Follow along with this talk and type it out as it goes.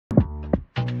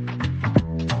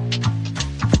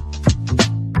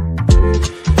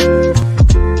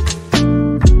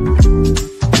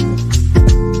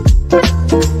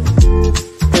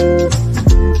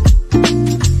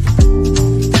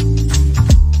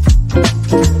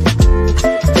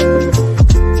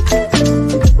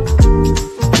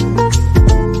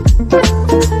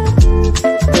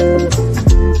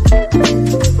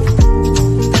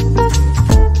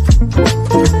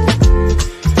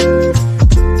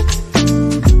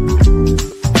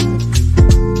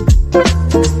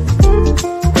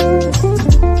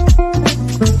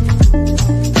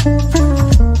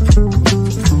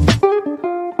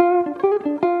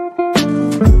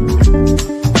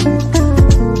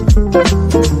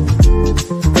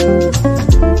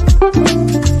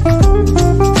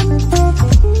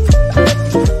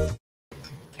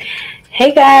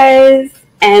Hey guys,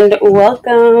 and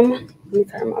welcome. Let me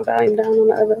turn my volume down on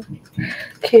the other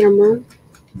camera.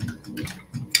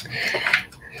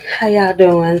 How y'all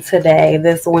doing today,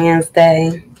 this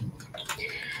Wednesday?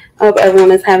 Hope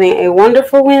everyone is having a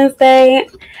wonderful Wednesday.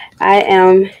 I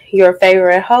am your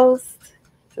favorite host.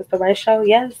 Is this the right show?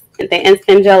 Yes. The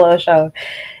Instant Jello Show.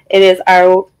 It is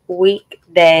our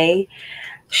weekday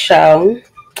show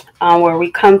where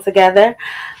we come together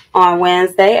on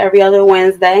Wednesday, every other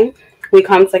Wednesday. We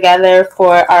come together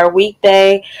for our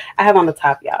weekday. I have on the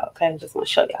top, y'all, okay? I just want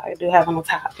to show y'all. I do have on the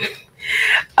top.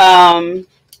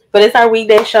 But it's our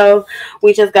weekday show.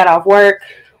 We just got off work.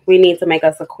 We need to make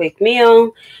us a quick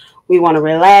meal. We want to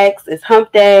relax. It's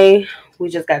hump day. We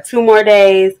just got 2 more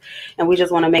days. And we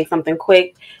just want to make something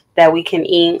quick that we can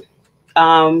eat.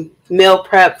 Meal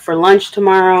prep for lunch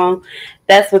tomorrow.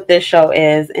 That's what this show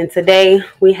is. And today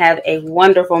we have a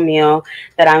wonderful meal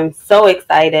that I'm so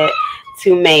excited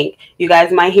to make. You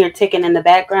guys might hear ticking in the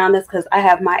background. That's because I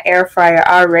have my air fryer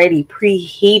already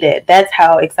preheated. That's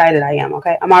how excited I am,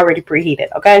 okay? I'm already preheated,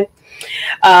 okay?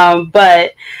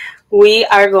 But we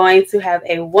are going to have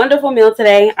a wonderful meal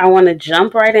today. I want to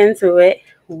jump right into it.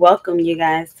 Welcome you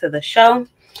guys to the show.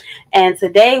 And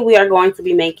today we are going to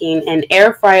be making an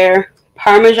air fryer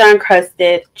Parmesan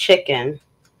crusted chicken.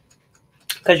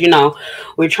 Because, you know,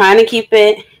 we're trying to keep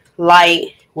it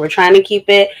light. We're trying to keep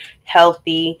it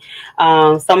healthy.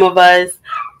 Some of us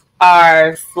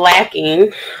are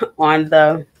slacking on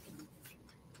the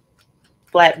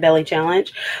flat belly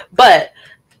challenge, but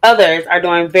others are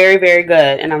doing very, very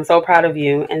good. And I'm so proud of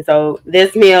you. And so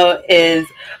this meal is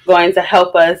going to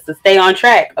help us to stay on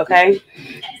track. Okay.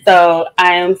 So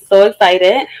I am so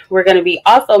excited. We're going to be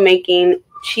also making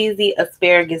cheesy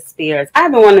asparagus spears.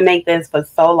 I've been wanting to make this for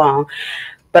so long,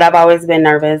 but I've always been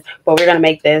nervous. But we're going to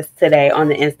make this today on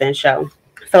the Instant Show.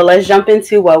 So let's jump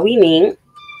into what we need.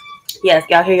 Yes,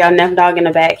 y'all hear y'all Neff dog in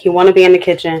the back. He want to be in the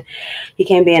kitchen. He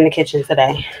can't be in the kitchen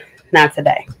today. Not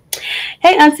today.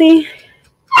 Hey, Auntie.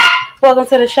 Welcome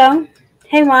to the show.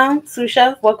 Hey, Mom. Sous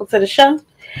Chef. Welcome to the show.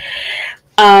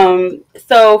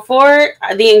 So for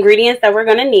the ingredients that we're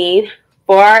going to need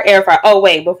for our air fryer. Oh,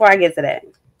 wait. Before I get to that.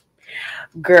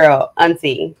 Girl,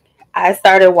 Auntie, I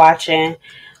started watching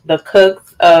the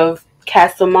Cooks of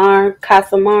Casamar,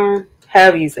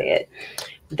 however you say it.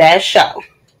 That show,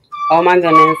 oh my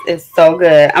goodness, it's so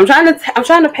good. I'm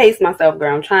trying to pace myself,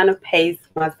 girl. I'm trying to pace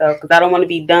myself because I don't want to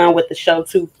be done with the show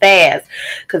too fast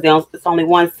because it's only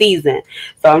one season.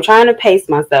 So I'm trying to pace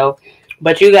myself.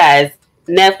 But you guys,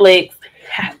 Netflix,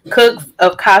 Cooks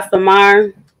of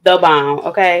Casamar, the bomb,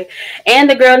 okay? And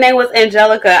the girl name was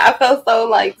Angelica. I felt so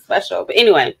like special. But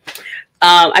anyway,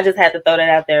 I just had to throw that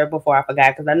out there before I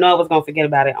forgot because I know I was gonna forget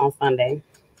about it on Sunday.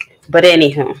 But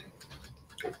anywho.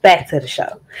 Back to the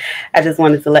show. I just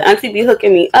wanted to let Auntie be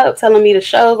hooking me up, telling me the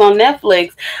shows on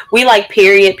Netflix. We like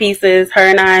period pieces, her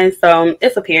and I. So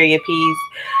it's a period piece.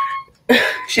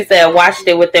 She said watched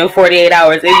it within 48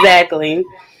 hours. Exactly.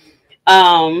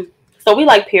 So we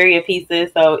like period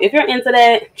pieces. So if you're into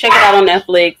that, check it out on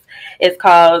Netflix. It's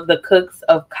called The Cooks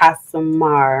of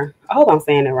Casamar. I hope I'm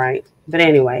saying it right. But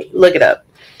anyway, look it up.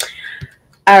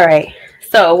 All right.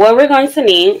 So what we're going to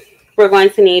need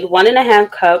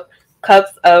 1.5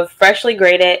 cups of freshly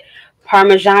grated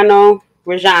Parmigiano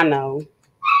Reggiano,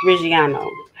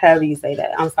 however you say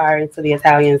that. I'm sorry to the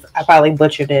Italians. I probably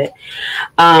butchered it.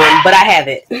 But I have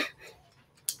it.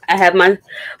 I have my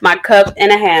 1.5 cups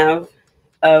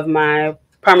of my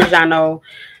Parmigiano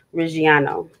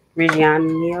Reggiano,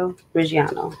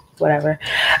 whatever.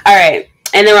 All right.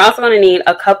 And then we're also going to need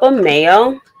a cup of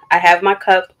mayo. I have my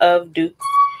cup of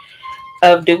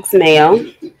Duke's mayo.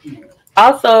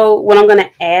 Also, what I'm going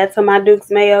to add to my Duke's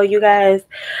mayo, you guys,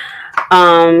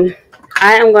 I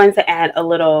am going to add a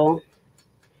little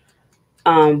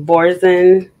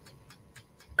Boursin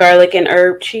garlic and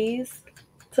herb cheese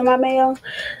to my mayo.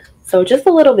 So just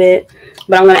a little bit,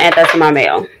 but I'm going to add that to my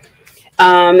mayo.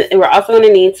 And we're also going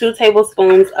to need 2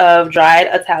 tablespoons of dried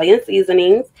Italian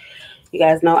seasonings. You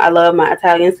guys know I love my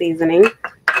Italian seasoning.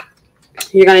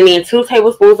 You're going to need 2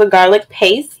 tablespoons of garlic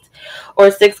paste.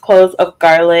 or 6 cloves of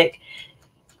garlic.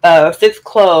 6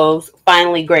 cloves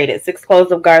finely grated. 6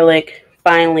 cloves of garlic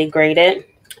finely grated.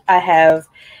 I have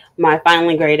my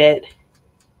finely grated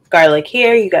garlic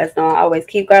here. You guys know I always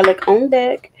keep garlic on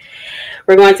deck.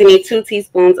 We're going to need 2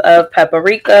 teaspoons of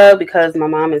paprika because my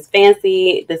mom is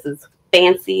fancy. This is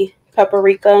fancy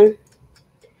paprika.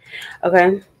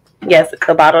 Okay. Yes,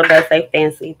 the bottle does say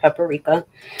fancy paprika.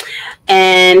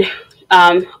 And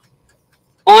on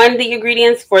the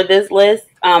ingredients for this list,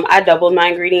 I doubled my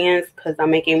ingredients because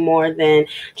I'm making more than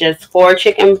just 4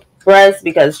 chicken breasts,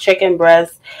 because chicken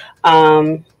breasts,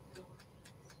 the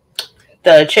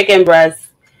chicken breasts,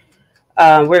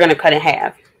 we're going to cut in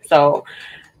half. So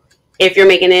if you're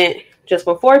making it just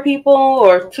for 4 people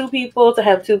or 2 people to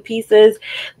have 2 pieces,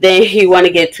 then you want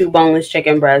to get 2 boneless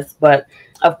chicken breasts. But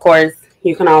of course,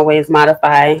 you can always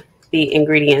modify the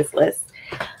ingredients list.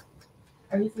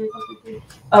 Are you saying something?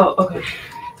 Oh, okay.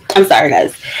 I'm sorry,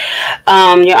 guys.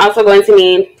 You're also going to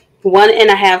need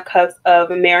 1.5 cups of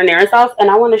marinara sauce. And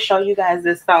I want to show you guys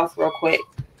this sauce real quick.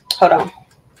 Hold on.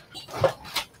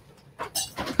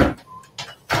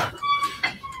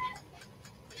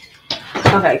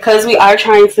 Okay, because we are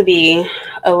trying to be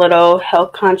a little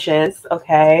health conscious,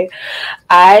 okay?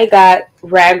 I got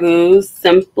Ragu's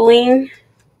Simply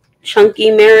Chunky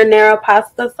Marinara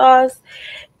Pasta Sauce.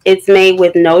 It's made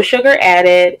with no sugar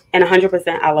added and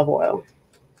 100% olive oil.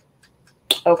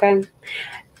 Okay?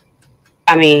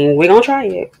 I mean, we're going to try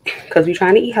it because we're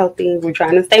trying to eat healthy. We're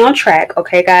trying to stay on track,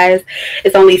 okay, guys?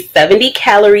 It's only 70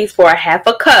 calories for a half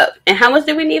a cup. And how much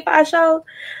did we need for our show?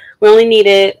 We only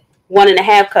needed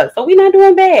 1.5 cups. So we're not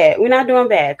doing bad. We're not doing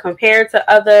bad. Compared to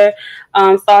other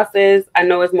sauces, I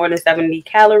know it's more than 70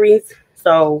 calories.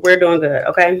 So we're doing good,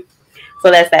 okay?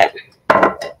 So that's that.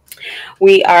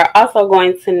 We are also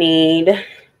going to need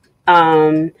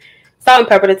salt and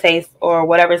pepper to taste, or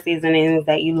whatever seasonings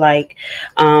that you like.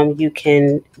 You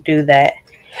can do that.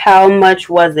 How much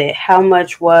was it? How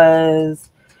much was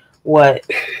what?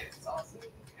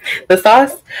 The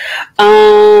sauce?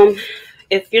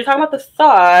 If you're talking about the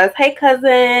sauce, hey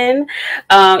cousin.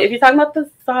 If you're talking about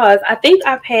the sauce, I think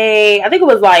it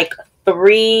was like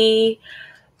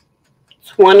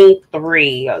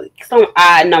 $3.23, some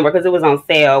odd number, because it was on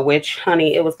sale, which,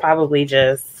 honey, it was probably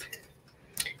just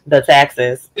the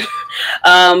taxes.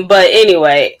 But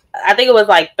anyway, I think it was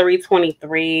like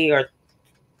 $3.23, or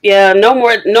yeah, no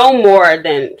more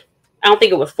than, I don't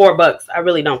think it was $4. I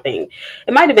really don't think.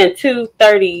 It might have been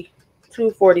 $2.30,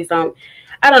 $2.40 something.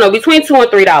 I don't know, between $2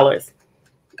 and $3.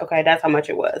 Okay, that's how much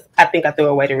it was. I think I threw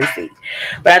away the receipt,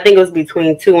 but I think it was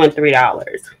between $2 and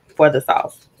 $3 for the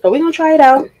sauce. So we're gonna try it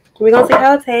out. We're going to see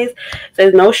how it tastes. It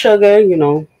says no sugar. You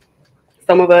know,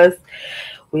 some of us,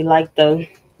 we like to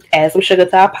add some sugar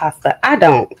to our pasta. I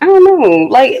don't know.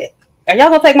 Like, are y'all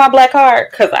going to take my black card?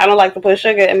 Because I don't like to put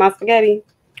sugar in my spaghetti.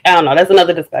 I don't know. That's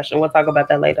another discussion. We'll talk about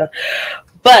that later.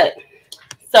 But,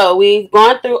 so we've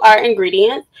gone through our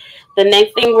ingredients. The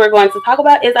next thing we're going to talk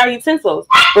about is our utensils.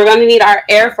 We're going to need our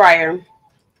air fryer.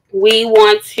 We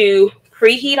want to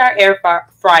preheat our air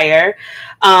fryer.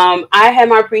 I had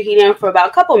my preheating for about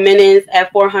a couple minutes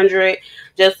at 400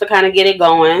 just to kind of get it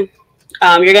going.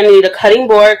 You're going to need a cutting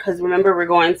board because remember, we're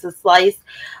going to slice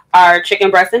our chicken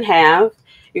breast in half.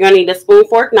 You're going to need a spoon,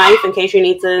 fork, knife in case you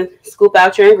need to scoop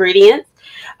out your ingredients.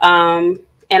 And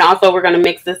also, we're going to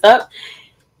mix this up.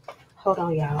 Hold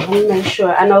on, y'all. Let me make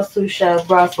sure. I know Sous Chef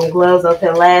brought some gloves up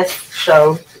here last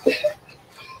show.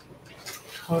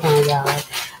 Hold on, y'all.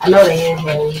 I know they in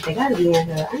here. They gotta be in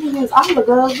here. I didn't use all the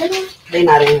gloves, did I? They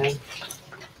not in here.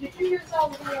 Did you use all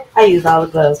the gloves? I used all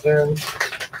the gloves, girl.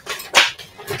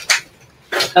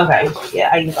 Okay,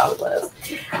 yeah, I used all the gloves.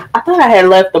 I thought I had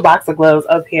left the box of gloves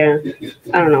up here.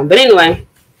 I don't know. But anyway,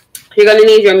 you're gonna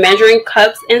need your measuring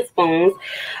cups and spoons.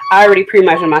 I already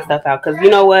pre-measured my stuff out because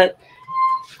you know what?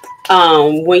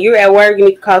 When you're at work, you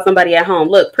need to call somebody at home.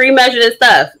 Look, pre-measure this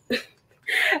stuff.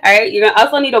 All right, you're gonna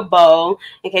also need a bowl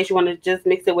in case you want to just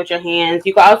mix it with your hands.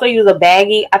 You can also use a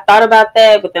baggie. I thought about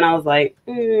that, but then I was like,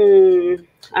 I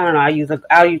don't know.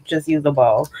 I'll just use a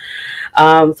bowl.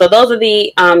 So those are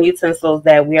the utensils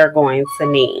that we are going to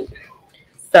need.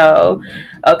 So,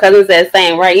 cousin says,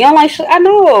 same, right? You don't like sugar? I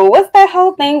know. What's that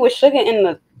whole thing with sugar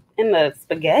in the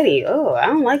spaghetti? Oh, I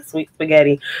don't like sweet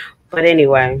spaghetti. But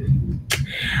anyway,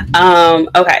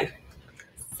 okay.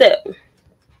 So.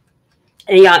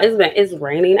 And y'all, it's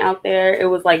raining out there. It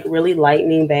was like really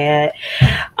lightning bad.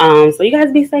 So you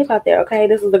guys be safe out there, okay?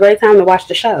 This is a great time to watch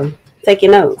the show. Take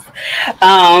your notes.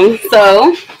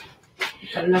 So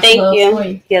thank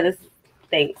you. Yeah,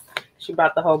 thanks. She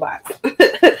brought the whole box.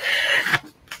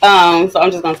 So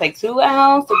I'm just gonna take 2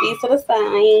 ounces of these to the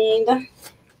side.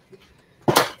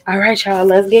 All right, y'all,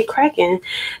 let's get cracking.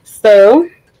 So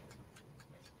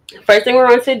first thing we're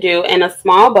going to do, in a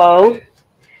small bowl,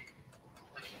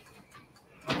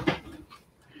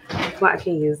 well, I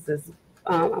can use this.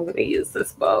 I'm going to use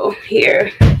this bowl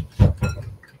here.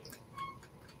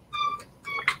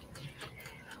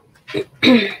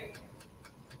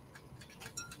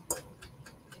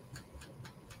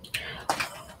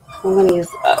 I'm going to use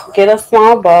get a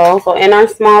small bowl. So in our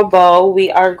small bowl,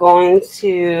 we are going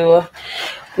to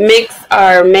mix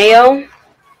our mayo.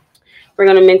 We're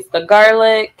going to mix the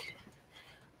garlic.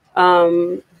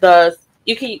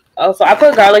 You can also, I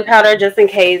put garlic powder just in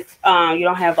case you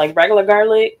don't have like regular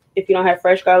garlic. If you don't have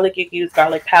fresh garlic, you can use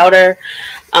garlic powder.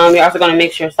 You're also going to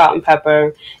mix your salt and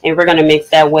pepper, and we're going to mix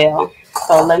that well.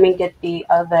 So let me get the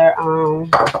other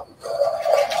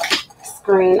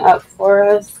screen up for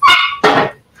us.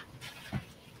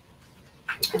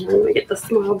 And let me get the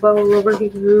small bowl over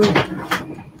here.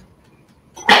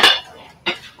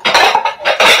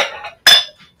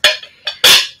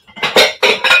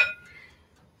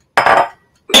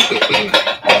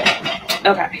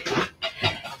 Okay.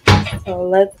 So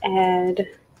let's add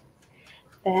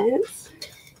that.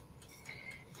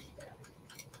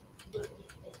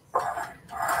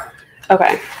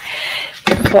 Okay.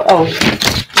 So,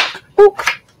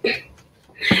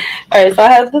 alright, so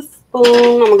I have the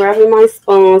spoon. I'm grabbing my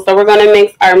spoon. So we're going to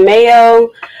mix our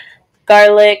mayo,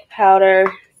 garlic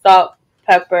powder, salt,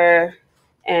 pepper,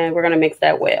 and we're going to mix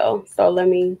that well. So let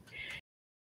me...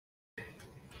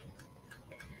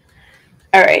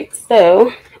 Alright,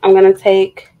 so I'm going to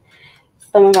take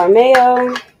some of our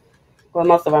mayo, well,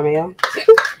 most of our mayo.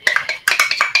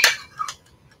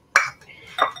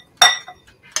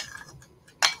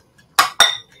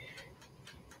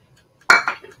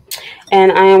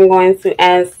 And I am going to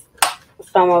add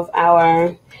some of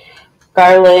our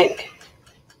garlic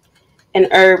and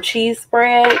herb cheese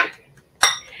spread.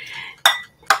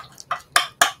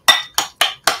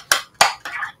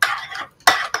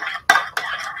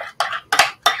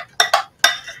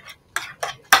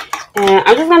 And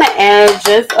I'm just going to add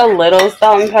just a little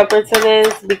salt and pepper to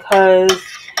this because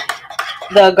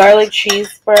the garlic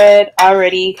cheese spread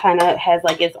already kind of has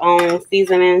like its own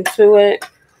seasoning to it.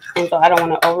 And so I don't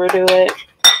want to overdo it.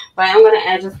 But I'm going to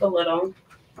add just a little.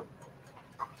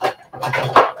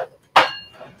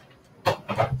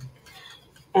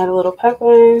 Add a little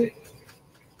pepper.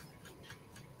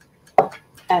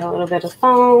 Add a little bit of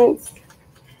salt.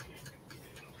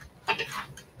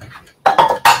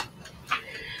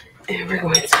 And we're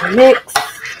going to mix.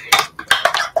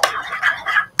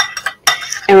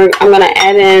 And I'm going to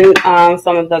add in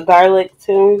some of the garlic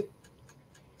too.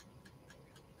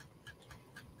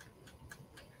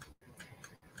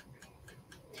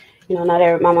 You know,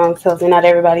 my mom tells me not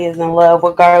everybody is in love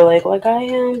with garlic like I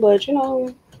am, but you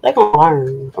know, they're going to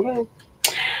learn. Okay. All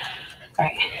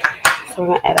right. So we're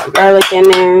going to add our garlic in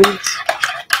there.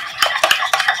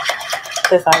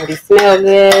 This already smells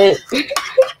good.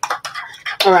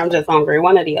 Or I'm just hungry.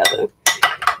 One or the other.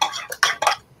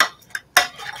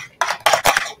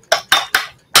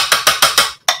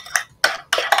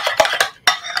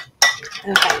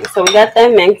 Okay, so we got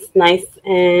that mixed nice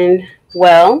and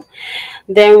well.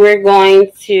 Then we're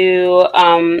going to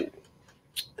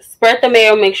spread the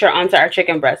mayo mixture onto our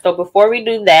chicken breast. So before we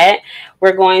do that,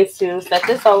 we're going to set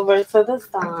this over to the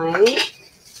side.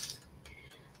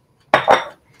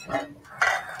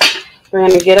 We're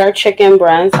going to get our chicken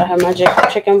breast. I have my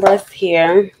chicken breast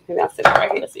here. Maybe I'll sit it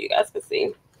right here so you guys can see.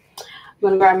 I'm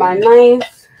going to grab my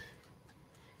knife.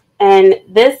 And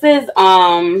this is,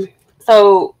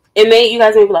 so you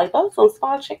guys may be like, oh, some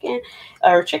small chicken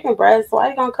or chicken breast. So why are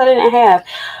you going to cut it in half?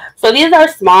 So these are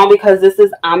small because this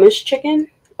is Amish chicken.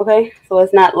 Okay. So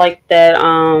it's not like that,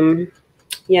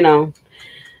 you know,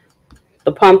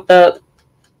 the pumped up.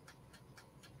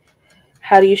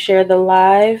 How do you share the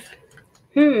live?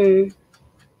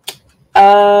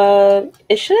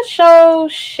 It should show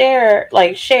share,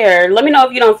 like share. Let me know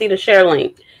if you don't see the share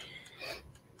link.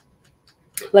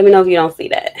 Let me know if you don't see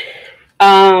that.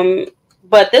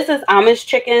 But this is Amish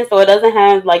chicken, so it doesn't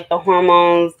have like the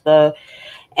hormones, the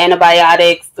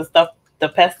antibiotics, the stuff, the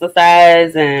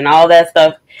pesticides and all that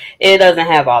stuff. It doesn't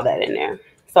have all that in there.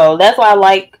 So that's why I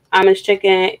like Amish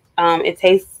chicken. It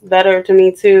tastes better to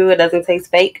me too. It doesn't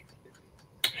taste fake.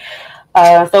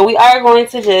 So we are going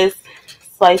to just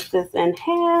slice this in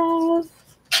half.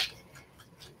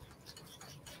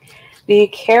 Be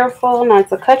careful not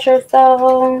to cut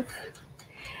yourself.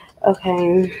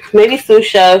 Okay, maybe sous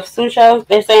chef. Sous chef,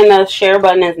 they're saying the share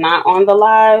button is not on the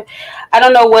live. I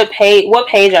don't know what page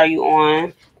are you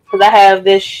on? Because I have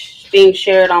this being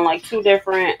shared on like 2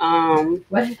 different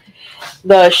What?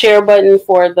 The share button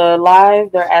for the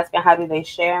live. They're asking how do they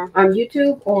share On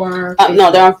YouTube or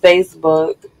no, they're on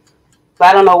Facebook. But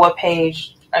I don't know what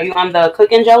page. Are you on the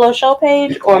Instant Jello Show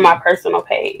page or my personal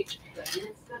page?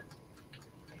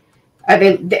 Are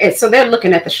they, so they're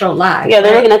looking at the show live? Yeah,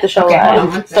 they're looking at the show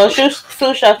live. So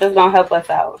Sous Chef is gonna help us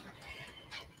out.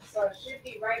 So it should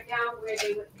be right down where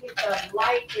they would hit the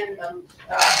like and the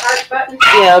heart button.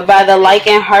 Yeah, by the like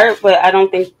and heart, but I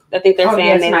think they're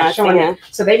saying they're not showing it.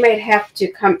 So they may have to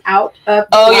come out of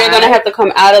the live. You're Gonna have to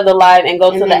come out of the live and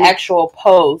go to the actual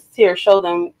post. Here, show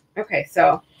them. Okay,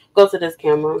 so go to this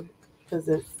camera. Cause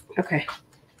it's okay.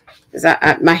 Because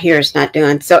my hair is not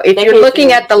doing. So if you're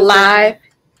looking at the live,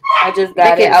 I just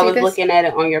got it. I was looking at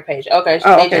it on your page. Okay,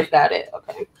 so they just got it.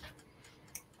 Okay,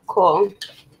 cool.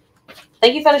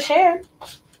 Thank you for the share.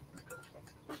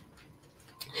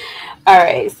 All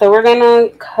right, so we're gonna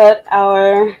cut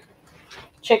our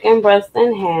chicken breast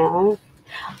in half.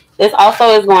 This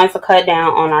also is going to cut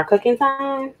down on our cooking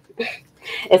time,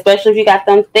 especially if you got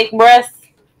them thick breasts.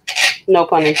 No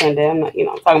pun intended. I'm not,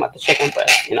 I'm talking about the chicken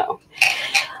breast,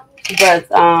 But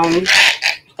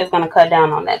it's gonna cut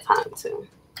down on that time too.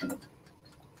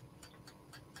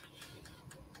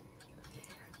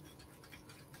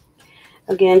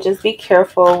 Again, just be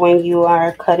careful when you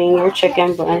are cutting your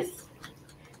chicken breast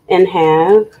in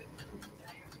half.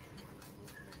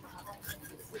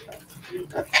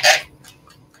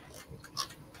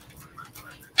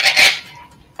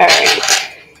 All right.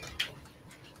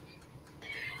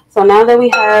 So now that we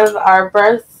have our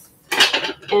breasts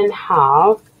in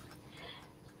half,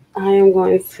 I am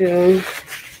going to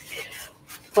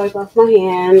wipe off my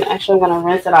hand. Actually, I'm going to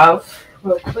rinse it off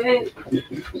real quick.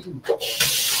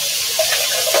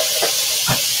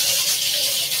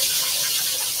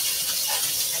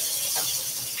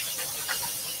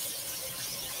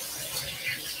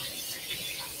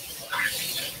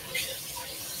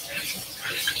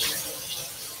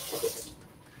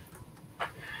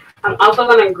 I'm also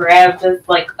going to grab just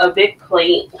like a big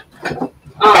plate.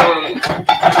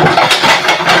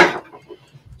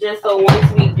 Just so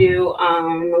once we do,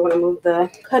 I'm going to move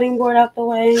the cutting board out the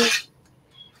way.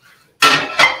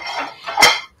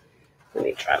 Let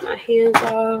me dry my hands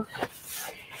off.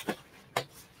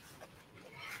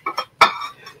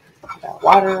 Got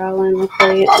water all in the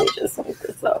plate. Let me just wipe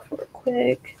this off real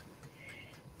quick.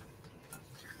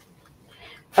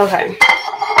 Okay.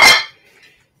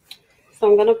 So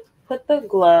I'm going to put the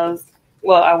gloves.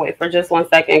 Well, I'll wait for just 1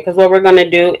 second because what we're going to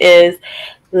do is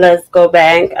let's go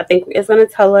back. I think it's going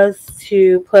to tell us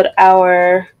to put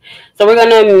our, so we're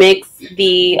going to mix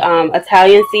the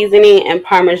Italian seasoning and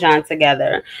Parmesan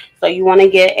together. So you want to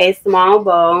get a small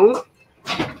bowl.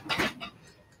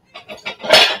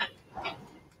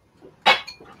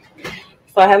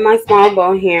 So I have my small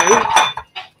bowl here.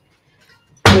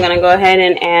 I'm going to go ahead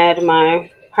and add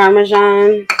my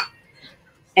Parmesan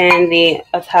and the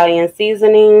Italian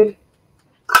seasoning.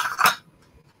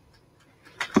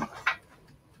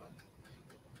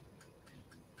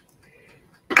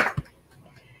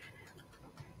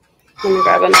 Let me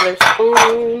grab another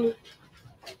spoon.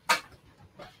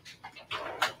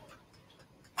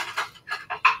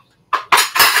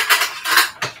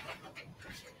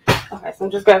 Okay, so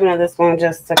I'm just grabbing another spoon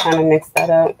just to kind of mix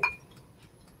that up.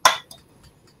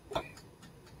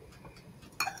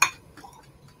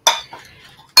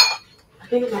 I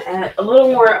think I'm going to add a little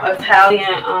more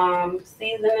Italian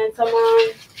seasoning to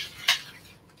mine.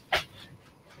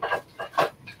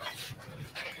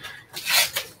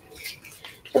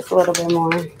 Just a little bit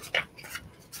more.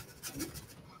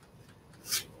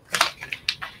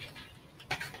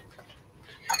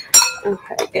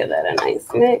 Okay, give that a nice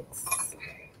mix.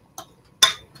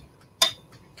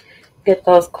 Get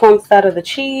those clumps out of the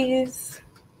cheese.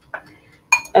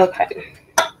 Okay,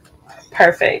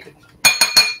 perfect.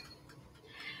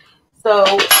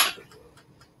 So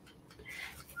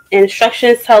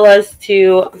instructions tell us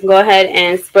to go ahead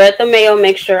and spread the mayo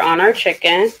mixture on our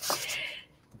chicken.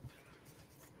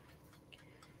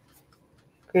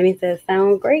 Granny says,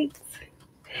 sound great.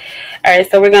 All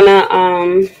right, so we're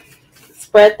gonna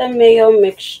spread the mayo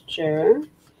mixture.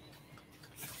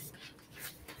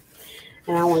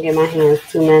 And I don't want to get my hands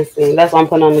too messy. That's why I'm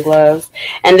putting on the gloves.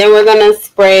 And then we're gonna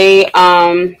spray.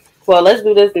 Well, let's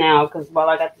do this now because while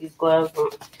I got these gloves on,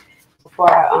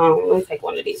 before I let me take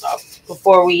one of these off.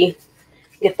 Before we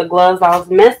get the gloves all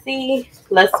messy,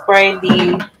 let's spray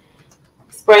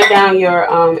down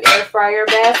your air fryer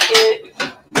basket.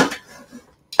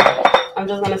 I'm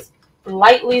just gonna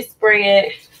lightly spray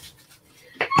it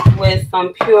with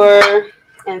some pure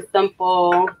and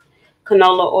simple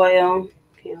canola oil.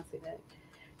 Can y'all see that?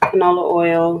 canola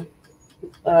oil,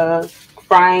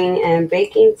 frying and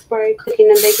baking spray, cooking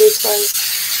and baking spray.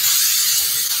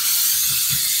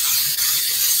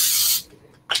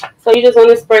 So you just want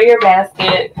to spray your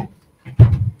basket.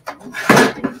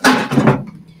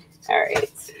 All right.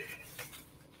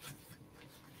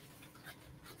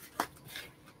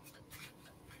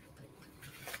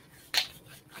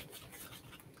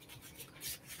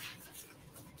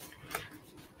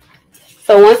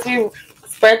 So once we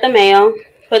spread the mayo,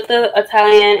 put the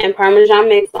Italian and Parmesan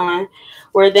mix on,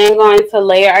 we're then going to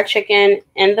layer our chicken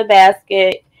in the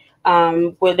basket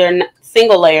with their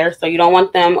single layer, so you don't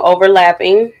want them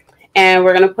overlapping. And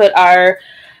we're going to put our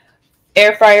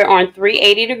air fryer on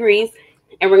 380 degrees,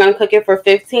 and we're going to cook it for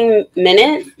 15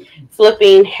 minutes,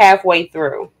 flipping halfway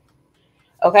through.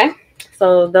 Okay,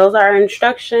 so those are our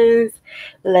instructions.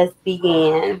 Let's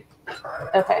begin.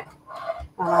 Okay.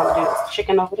 I don't know how to do this.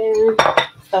 Chicken over there,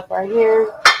 stuff right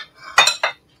here.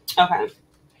 Okay,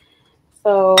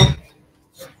 so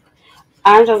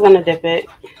I'm just gonna dip it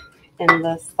in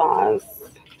the sauce.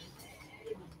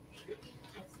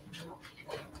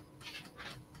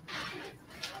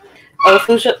 Oh,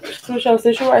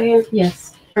 Susho right here.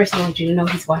 Yes. First, I want you to know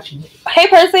he's watching you. Hey,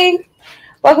 Percy.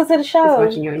 Welcome to the show. He's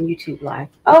watching you on YouTube live.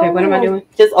 Okay, what am I doing?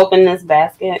 Just open this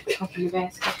basket. Open the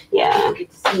basket. Yeah. You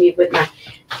get to see me with my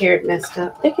hair messed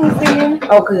up. They can see you.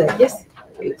 Oh, good. Yes.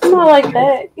 It's not like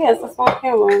that. Yes, it's on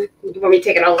camera. You want me to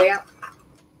take it all the way out?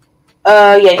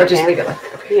 Yeah, you or just can. leave it like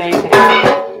that? Yeah, you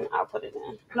can. I'll put it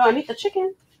in. No, I need the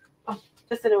chicken. Oh,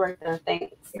 just sit it right there.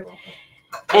 Thanks.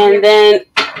 And then,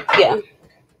 yeah.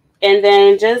 And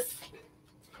then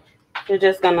you're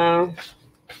just gonna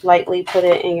lightly put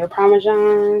it in your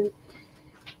Parmesan.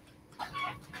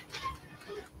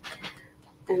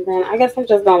 And then I guess I'm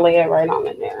just gonna lay it right on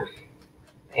in there.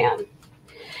 Bam.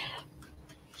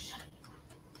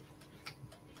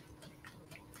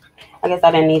 I guess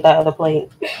I didn't need that other plate.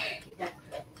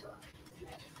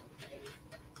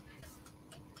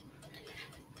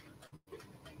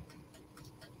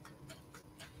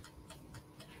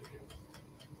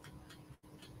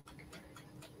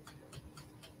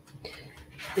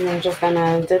 And you're just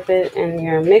gonna dip it in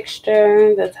your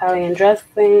mixture, the Italian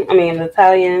the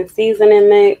Italian seasoning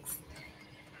mix,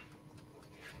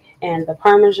 and the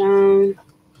Parmesan.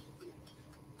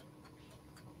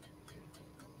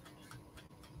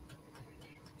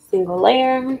 Single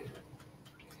layer.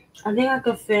 I think I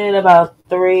could fit about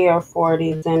 3 or 4 of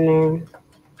these in there.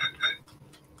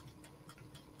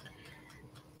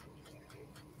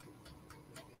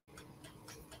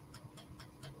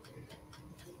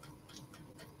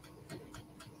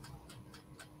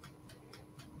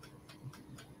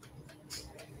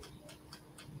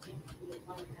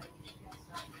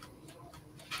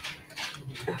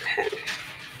 Okay.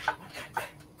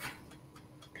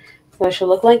 So it should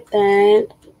look like that.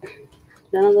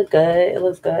 Doesn't it look good? It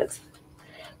looks good.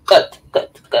 Good.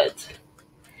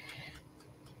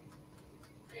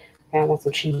 Okay, I want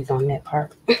some cheese on that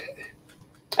part.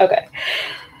 Okay.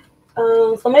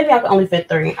 So maybe I can only fit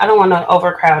 3. I don't want to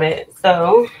overcrowd it.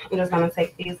 So I'm just going to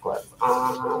take these gloves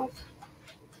off.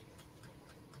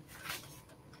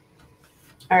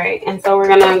 All right. And so we're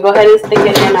going to go ahead and stick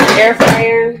it in our air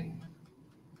fryer.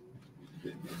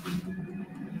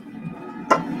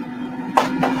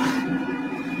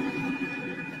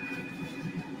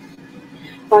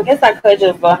 So I guess I could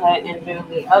just go ahead and do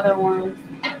the other ones.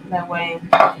 That way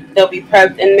they'll be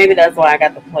prepped. And maybe that's why I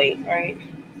got the plate, right?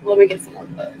 So let me get some more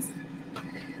gloves.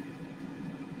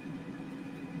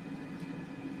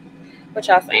 What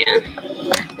y'all saying?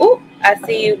 Ooh, I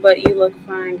see you, but you look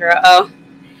fine, girl. Oh,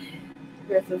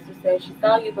 your sister said she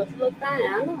saw you, but you look fine.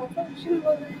 I know. I thought she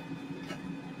looked bad.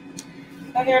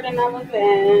 Her hair did not look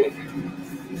bad.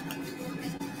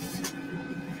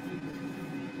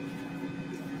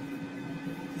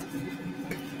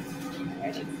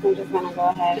 Alright, so I'm just gonna go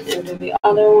ahead and do the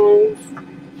other ones.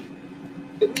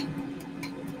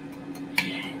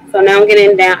 So now I'm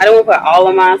getting down. I don't want to put all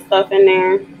of my stuff in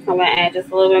there. So I'm going to add just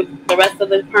a little bit, the rest of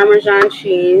the Parmesan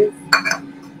cheese.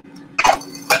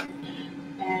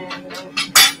 And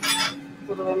a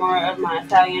little bit more of my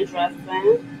Italian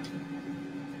dressing.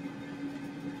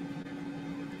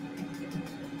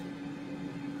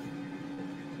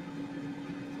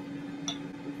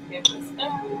 Give this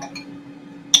down.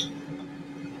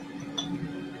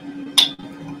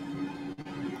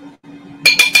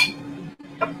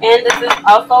 And this is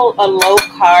also a low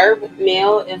carb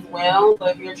meal as well. So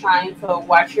if you're trying to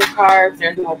watch your carbs,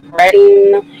 there's no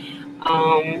breading.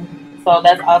 So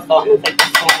that's also, I'm gonna take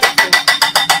this one.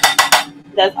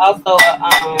 That's also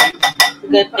a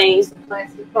good thing.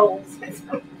 Plastic bowls.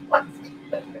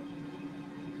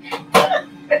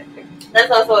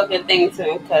 That's also a good thing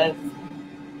too, because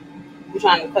we're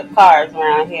trying to cook cars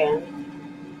around here.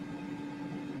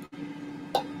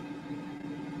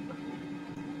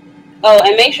 Oh,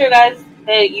 and make sure, guys,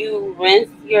 that you rinse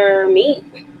your meat.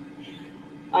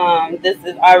 This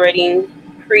is already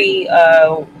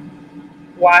pre-washed,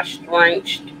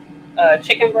 rinsed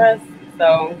chicken breast.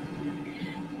 So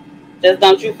just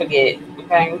don't you forget,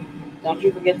 okay? Don't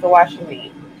you forget to wash your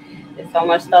meat. There's so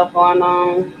much stuff going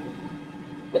on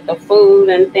with the food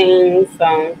and things.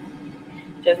 So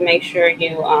just make sure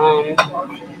you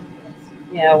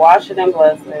yeah, wash it and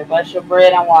bless it. Bless your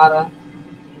bread and water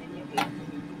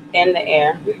in the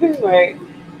air. Right.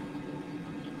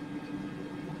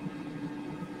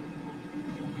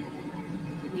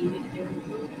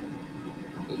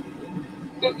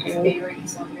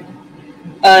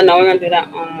 No, we're gonna do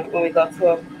that when we go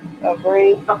to a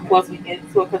break. Okay. Once we get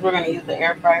to it, because we're gonna use the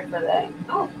air fryer for that.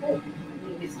 Oh, cool. You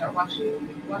need to start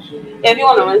washing. Yeah, if you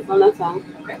want to rinse them, that's fine.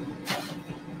 Okay.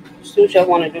 Sous chef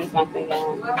want to do something,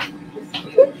 y'all. Well,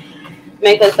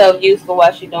 Make herself useful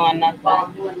while she doing nothing. while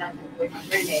I'm doing nothing with my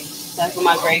granddaddy. That's what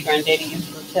my great granddaddy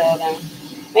used to tell them.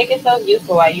 Make yourself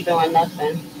useful while you doing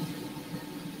nothing.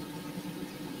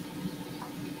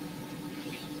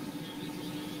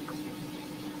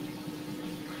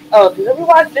 Oh, did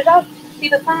y'all see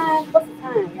the time? What's the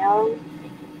time, y'all?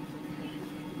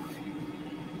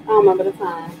 I don't remember the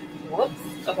time.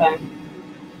 Whoops. Okay.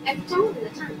 At the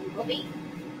time will be.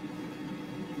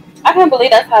 I can't believe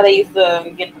that's how they used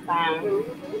to get the time.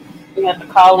 Mm-hmm. You have to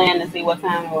call in to see what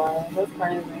time it was. That's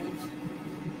crazy.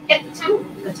 At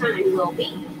the time will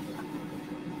be.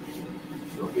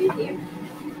 Will be here.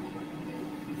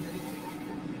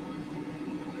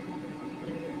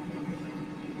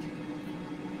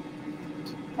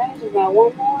 Okay, we got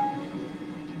one more.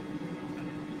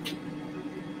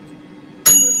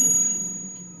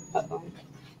 Uh-oh.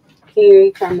 Can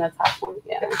you turn the top on?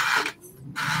 Yeah.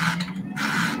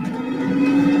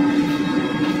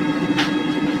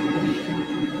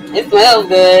 It smells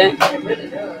good. It really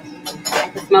does. I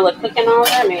can smell it cooking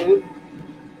already.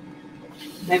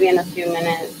 Maybe in a few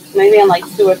minutes. Maybe in like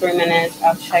 2 or 3 minutes,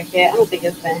 I'll check it. I don't think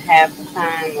it's been half the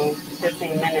time or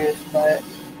 15 minutes, but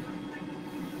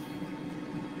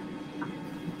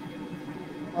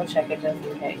we'll check it just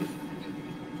in case.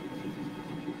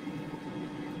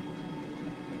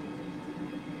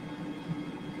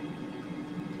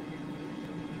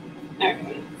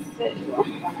 Alright, so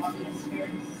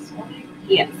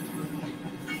yes.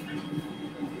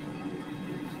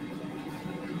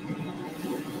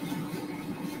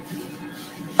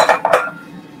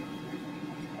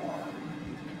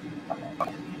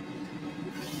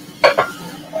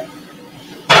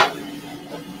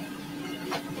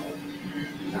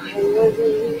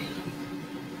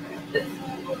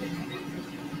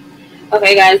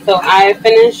 Okay, guys, so I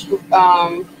finished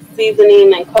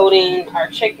seasoning and coating our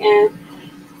chicken.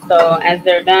 So as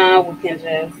they're done, we can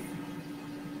just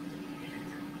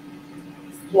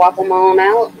swap them on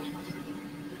out.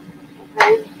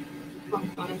 Okay.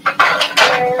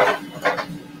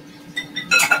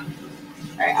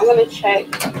 Alright, I'm gonna check.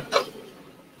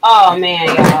 Oh man,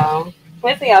 y'all.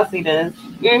 Let's see y'all see this.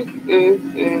 It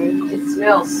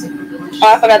smells delicious.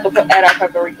 Oh, I forgot to add our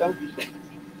paprika.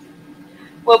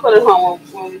 We'll put it on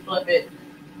when we flip it.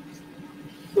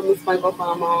 Let me sprinkle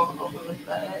some on over the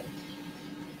side.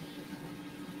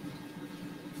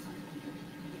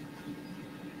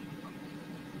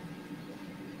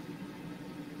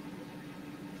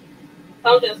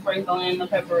 So I'm just sprinkling the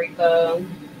paprika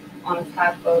on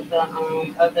top of the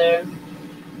other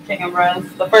chicken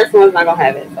breast. The first one's not gonna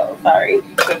have it, so sorry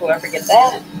if whoever forget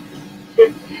that.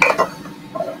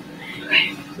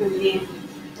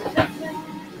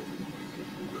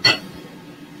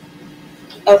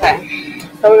 Okay,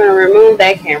 so we're gonna remove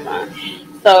that camera.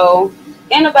 So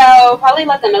in about probably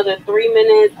like another 3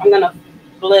 minutes, I'm gonna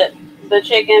flip the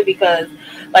chicken because,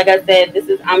 like I said, this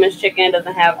is Amish chicken.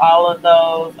 Doesn't have all of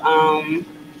those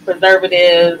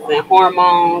preservatives and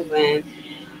hormones and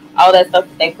all that stuff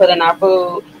that they put in our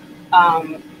food.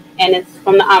 And it's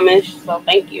from the Amish, so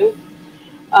thank you.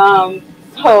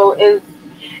 So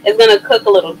it's gonna cook a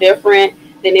little different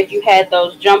than if you had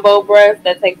those jumbo breasts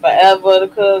that take forever to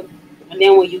cook. And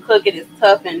then when you cook it, it's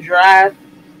tough and dry.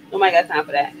 Nobody got time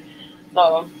for that.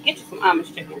 So get you some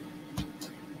Amish chicken.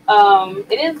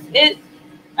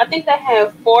 I think they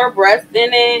have 4 breasts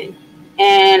in it,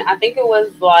 and I think it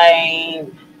was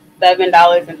like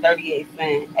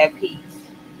 $7.38 at piece.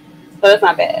 So that's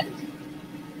not bad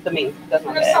to me. That's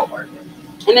not bad. It's so worth it.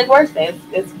 And it's worth it.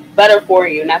 It's better for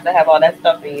you not to have all that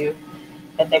stuff in you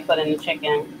that they put in the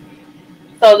chicken.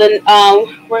 So then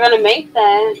we're gonna make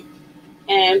that.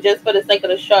 And just for the sake of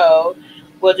the show,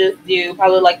 we'll just do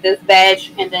probably like this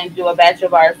batch and then do a batch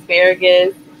of our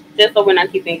asparagus, just so we're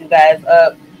not keeping you guys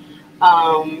up.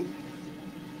 Um,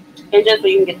 and just so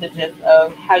you can get the gist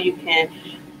of how you can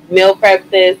meal prep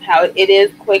this, how it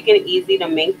is quick and easy to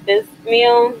make this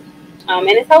meal. And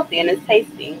it's healthy and it's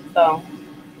tasty. So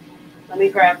let me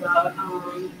grab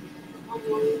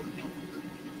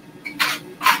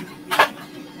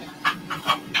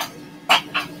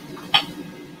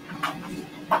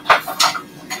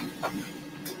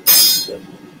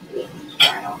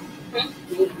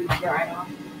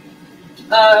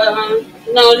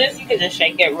no, just you can just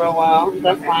shake it real well.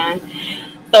 That's fine.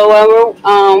 So we're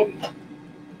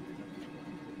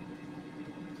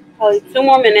probably 2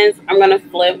 more minutes. I'm gonna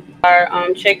flip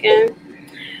our chicken.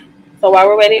 So while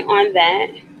we're waiting on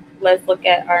that, let's look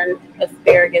at our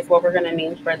asparagus. What we're gonna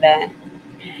need for that.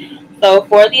 So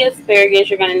for the asparagus,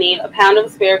 you're gonna need a pound of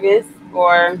asparagus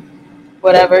or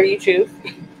whatever you choose.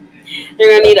 You're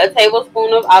gonna need a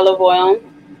tablespoon of olive oil,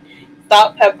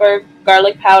 salt, pepper,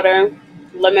 garlic powder,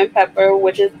 lemon pepper,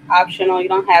 which is optional. You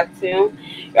don't have to.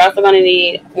 You're also going to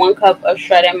need 1 cup of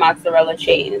shredded mozzarella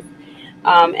cheese,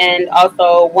 and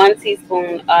also 1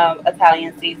 teaspoon of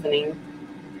Italian seasoning.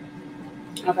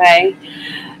 Okay.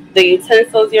 The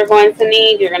utensils you're going to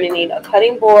need. You're going to need a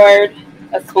cutting board,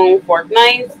 a spoon, fork,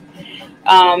 knife.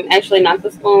 Actually, not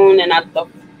the spoon and not the.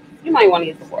 You might want to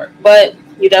use the fork, but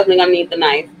you're definitely going to need the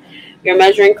knife. Your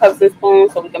measuring cups and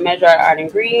spoons so we can measure our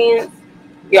ingredients.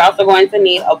 You're also going to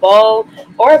need a bowl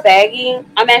or a baggie.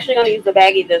 I'm actually going to use the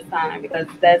baggie this time because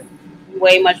that's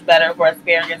way much better for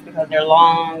asparagus because they're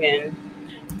long and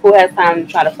who has time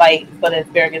to try to fight for the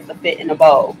asparagus to fit in a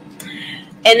bowl.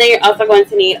 And then you're also going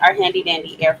to need our handy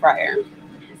dandy air fryer.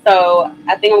 So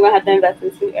I think I'm going to have to invest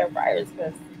in 2 air fryers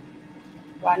because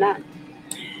why not?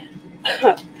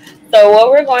 So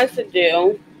what we're going to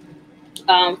do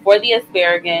for the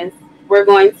asparagus, we're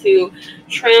going to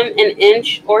trim 1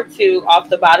 inch or 2 off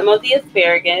the bottom of the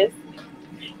asparagus.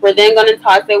 We're then going to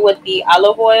toss it with the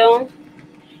olive oil,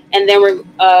 and then we're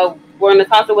going to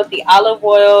toss it with the olive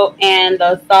oil and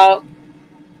the salt,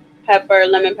 pepper,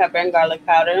 lemon pepper, and garlic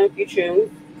powder if you choose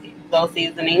those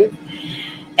seasonings.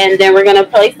 And then we're going to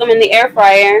place them in the air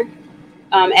fryer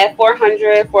at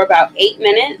 400 for about 8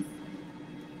 minutes.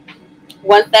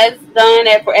 Once that's done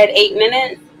at 8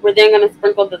 minutes, we're then going to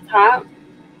sprinkle the top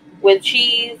with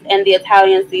cheese and the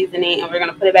Italian seasoning, and we're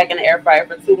going to put it back in the air fryer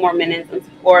for 2 more minutes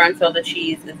or until the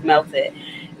cheese is melted.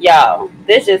 Y'all,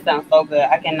 this just sounds so good.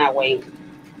 I cannot wait.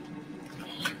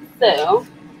 So,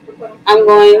 I'm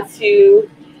going to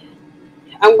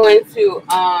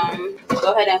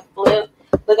go ahead and flip.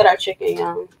 Look at our chicken,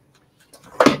 y'all.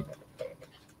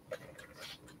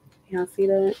 Y'all see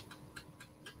that?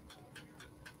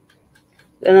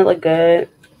 Doesn't it look good?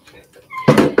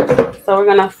 So we're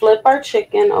gonna flip our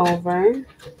chicken over.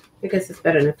 I guess it's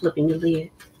better than flipping your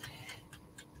lid.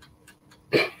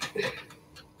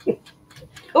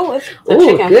 Oh, it's the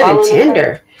chicken good and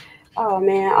tender. Oh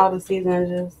man, all the seasoning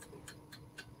just.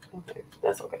 Okay,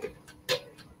 that's okay.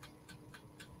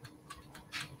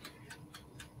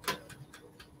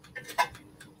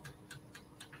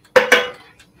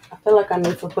 I feel like I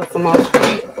need to put some more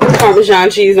Parmesan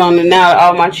cheese on it now.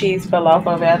 All my cheese fell off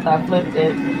of it after I flipped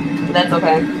it. But that's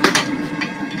okay.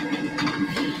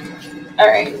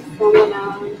 Alright, so I'm gonna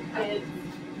add.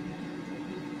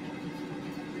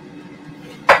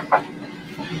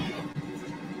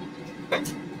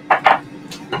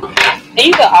 And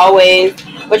you can always,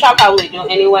 which I'll probably do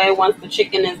anyway once the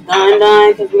chicken is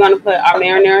done, because we're going to put our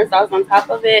marinara sauce on top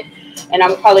of it. And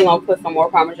I'm probably going to put some more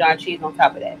Parmesan cheese on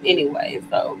top of that anyway.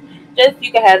 So just,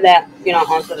 you can have that,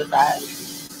 onto the side.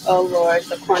 Oh, Lord,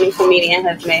 the corny comedian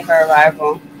has made her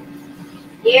arrival.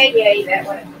 Yeah, that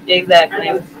way. Exactly.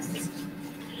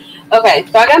 Okay,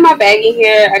 so I got my baggie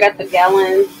here. I got the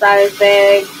gallon size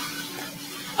bag.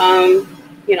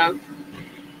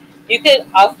 You could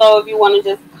also, if you want to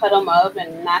just cut them up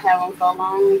and not have them so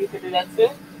long, you could do that too.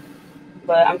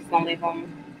 But I'm just going to leave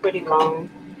them pretty long.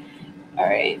 All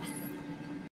right.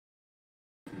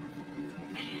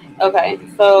 Okay,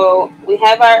 so we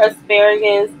have our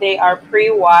asparagus. They are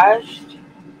pre-washed.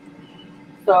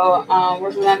 So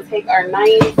we're going to take our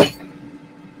knife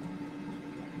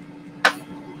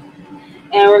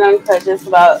and we're going to cut just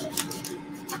about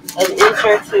 1 inch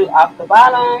or 2 off the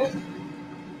bottom.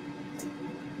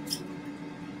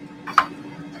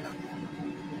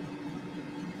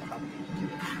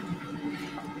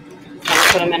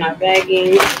 Put them in our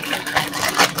bagging.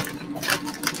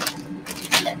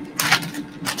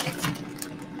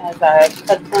 As I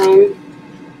cut them.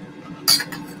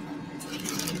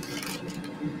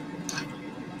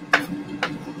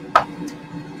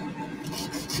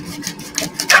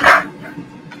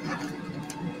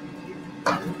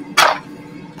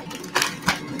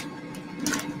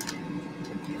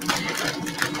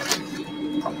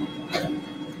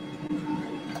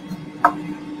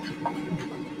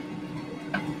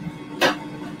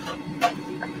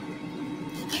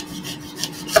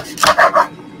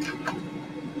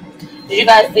 Did you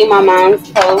guys see my mom's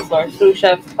post or Sous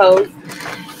Chef's post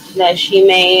that she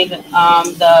made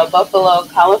the buffalo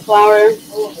cauliflower?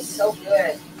 Oh, it was so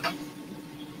good.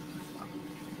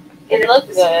 It looked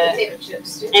good. Potato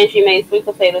chips too. And she made sweet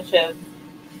potato chips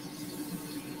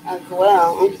as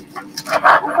well.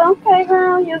 I said, okay,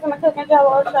 girl, using the Cooking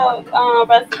Jello Show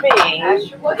recipe.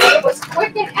 It was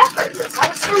quick and effortless. I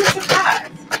was kind of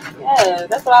surprised. Yeah,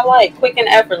 that's what I like. Quick and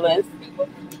effortless.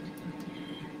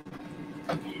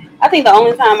 I think the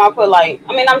only time I put I'm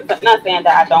not saying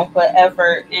that I don't put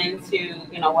effort into,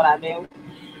 what I do.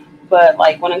 But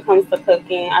like when it comes to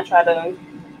cooking, I try to,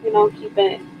 keep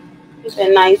it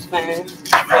nice and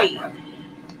sweet.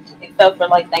 Except for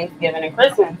like Thanksgiving and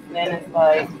Christmas. Then it's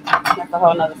like, that's a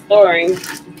whole nother story.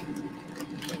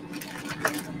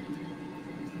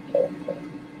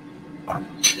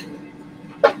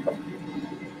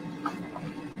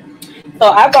 So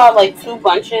I bought like 2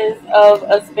 bunches of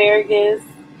asparagus.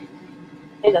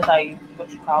 I think that's what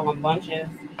you call them, bunches.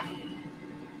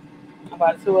 I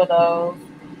bought 2 of those.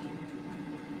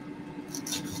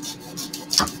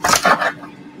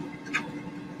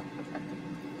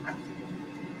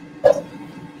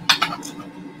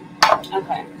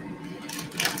 Okay.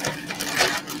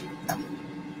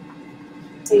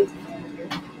 See.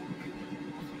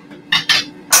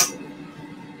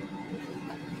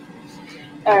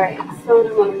 Alright, so I'm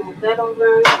going to move that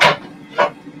over.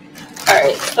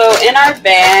 Alright, so in our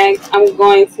bag,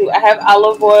 I have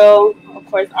olive oil, of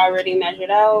course, already measured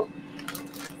out.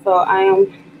 So I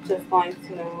am just going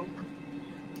to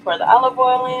pour the olive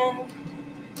oil in.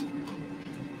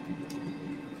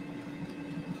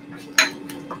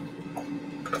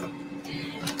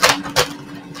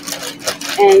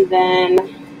 And then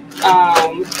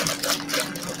I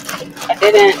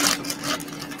didn't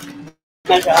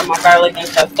measure out my garlic and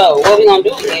stuff. So what we're going to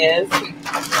do is,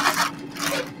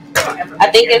 I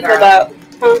think it's about,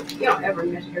 You don't ever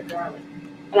measure your garlic.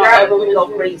 I don't Garlic ever will go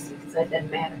measure. crazy, so it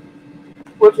doesn't matter.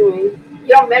 What you mean? You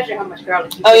don't measure how much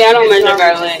garlic you Oh yeah, I don't put. measure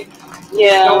garlic.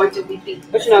 Yeah.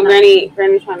 But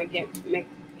Granny's trying to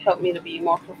help me to be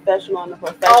more professional, and the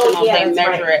professionals they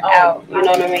measure it out. You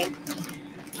know what I mean?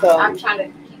 So I'm trying to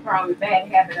keep her on the bad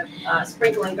habit of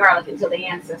sprinkling garlic until the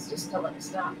ancestors tell her to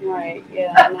stop. right,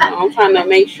 yeah. I'm trying to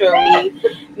make sure we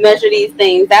measure these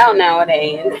things out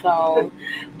nowadays. So,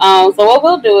 so what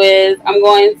we'll do is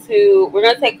we're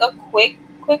gonna take a quick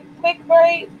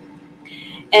break,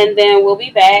 and then we'll be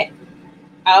back.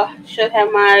 I should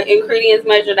have my ingredients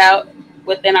measured out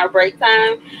within our break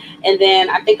time, and then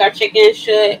I think our chicken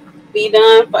should be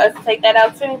done for us to take that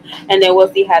out too, and then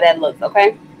we'll see how that looks.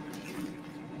 Okay.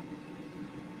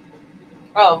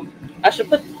 Oh, I should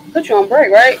put you on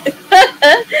break, right?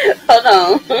 Hold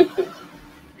on.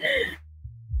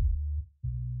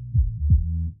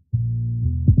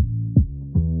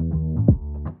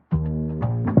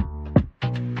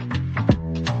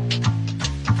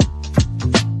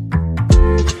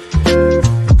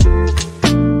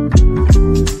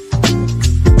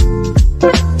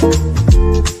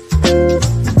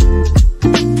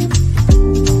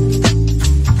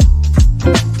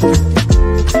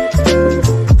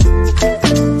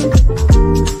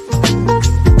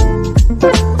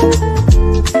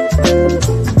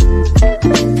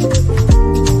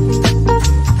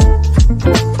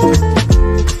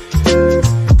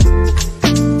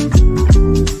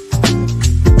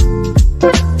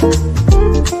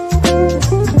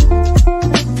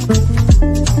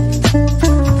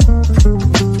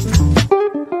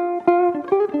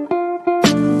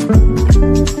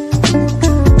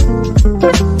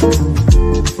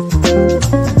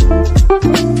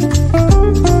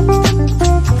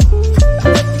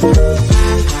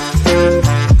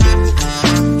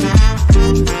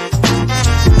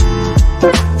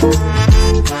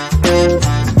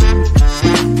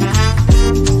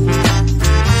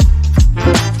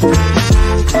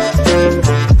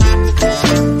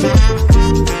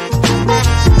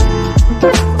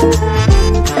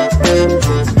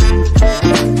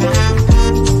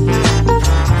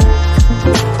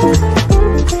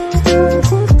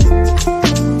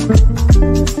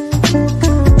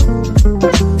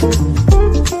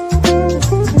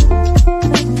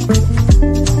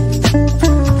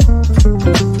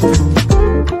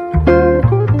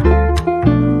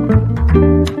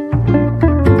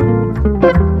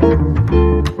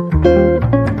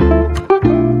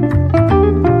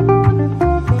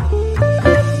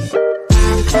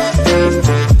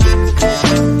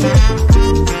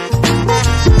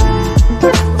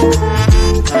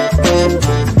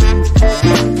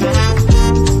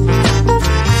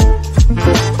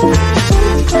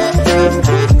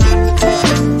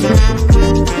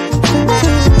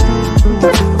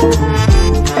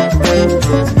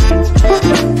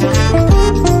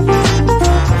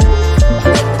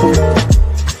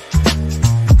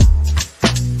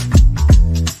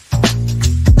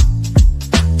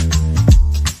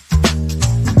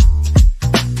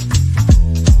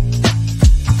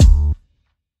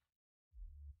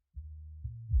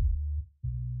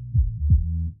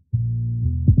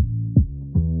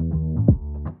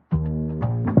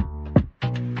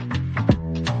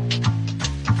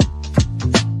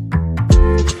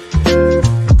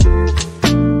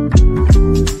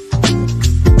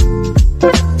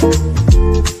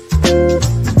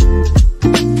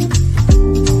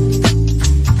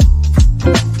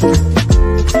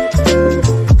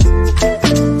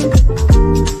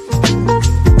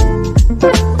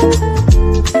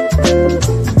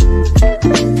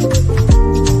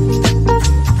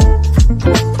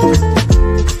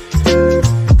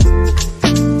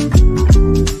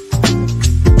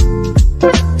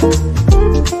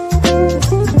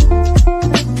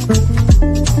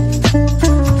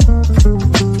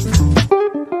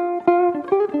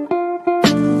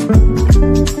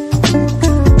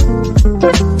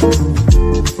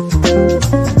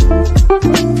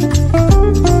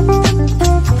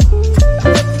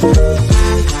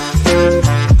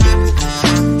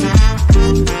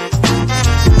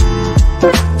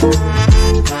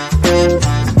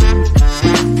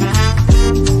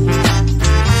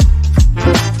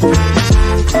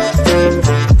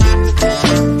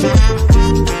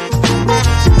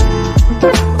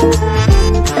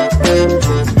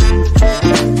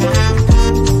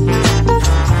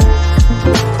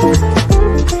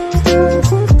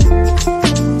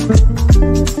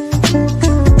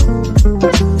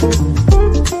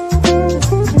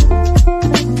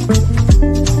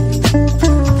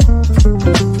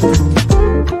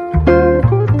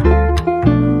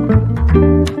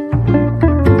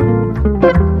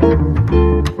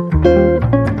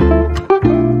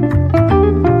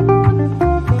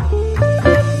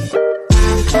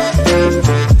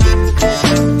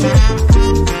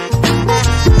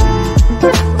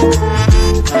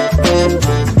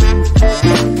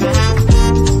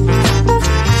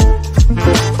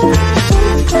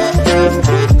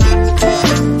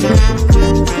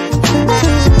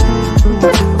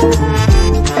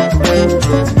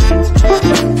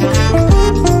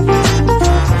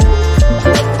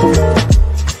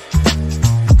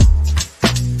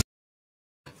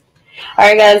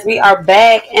 Alright guys, we are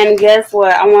back, and guess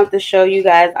what? I want to show you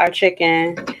guys our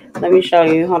chicken. Let me show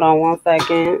you. Hold on 1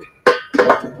 second.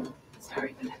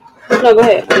 Sorry. No, go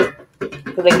ahead.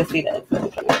 Because they can see that.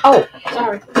 Oh,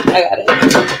 sorry. I got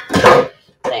it.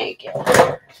 Thank you.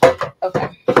 Okay.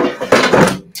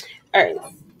 Alright.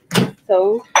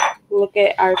 So, look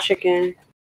at our chicken.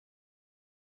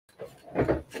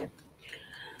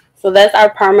 So, that's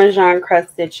our Parmesan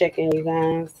crusted chicken, you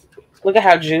guys. Look at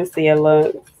how juicy it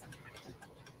looks.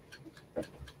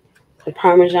 The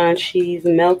Parmesan cheese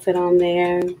melted on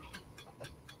there.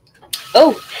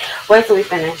 Oh, wait till we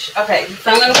finish. Okay,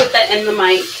 so I'm going to put that in the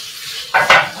mic.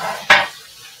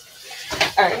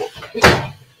 Alright.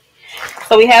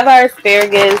 So we have our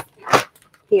asparagus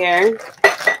here.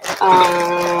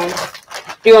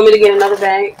 Do you want me to get another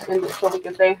bag and so we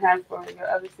can save half for your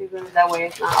other seasons? That way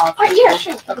it's not all. Yeah,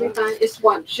 sure. Okay, fine. It's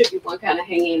one, should be one kind of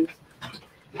hanging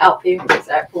out there because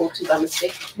I pulled two by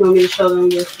mistake. You want me to show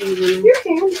them your seasoning? You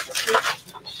can.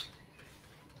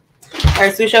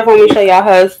 Alright, sous chef, want me to show y'all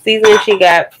her seasoning she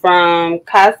got from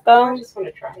Costco. I just want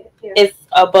to try it. Yeah. It's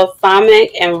a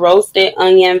balsamic and roasted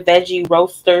onion veggie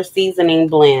roaster seasoning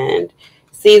blend.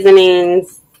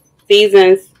 Seasons.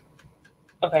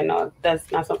 Okay, no,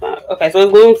 that's not something. Okay, so it's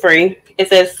gluten free. It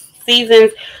says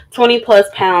seasons 20 plus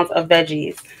pounds of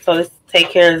veggies. So this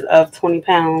takes care of 20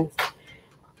 pounds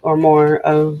or more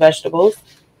of vegetables.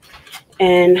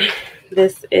 And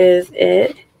this is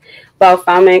it.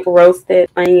 Balsamic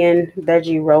roasted onion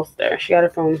veggie roaster. She got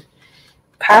it from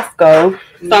Costco.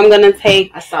 So I'm gonna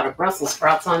take. I saw the Brussels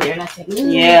sprouts on there, and I said,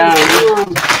 yeah.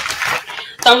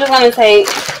 So I'm just gonna take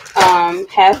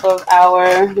half of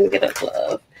our. Let me get a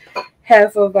glove.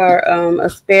 Half of our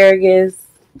asparagus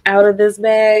out of this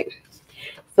bag,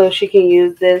 so she can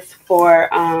use this for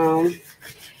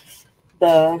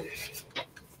the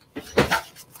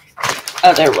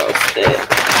other roasted.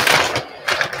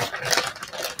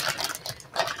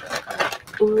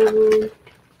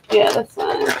 Yeah, that's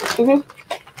fine.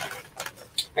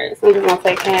 Alright, so I'm just gonna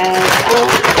take half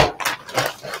out.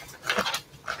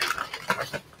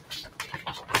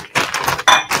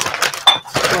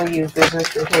 We'll use this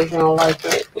just in case you don't like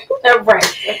it.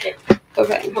 right. Okay.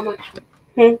 Okay. How much?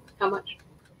 How much?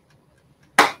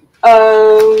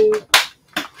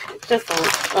 Just a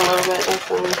little bit. That's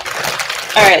fine.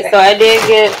 Alright, okay. So I did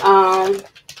get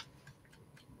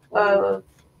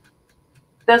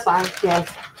that's fine, yeah,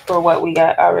 for what we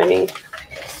got already.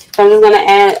 So I'm just gonna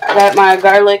add, I got my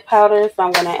garlic powder, so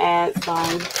I'm gonna add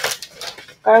some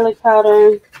garlic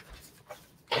powder.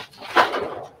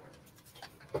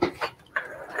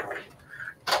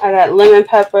 I got lemon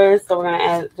pepper, so we're gonna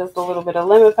add just a little bit of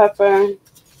lemon pepper.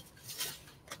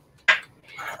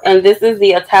 And this is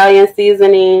the Italian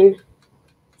seasoning,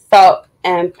 salt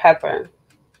and pepper.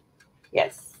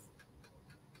 Yes.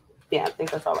 Yeah, I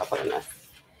think that's all I put in this.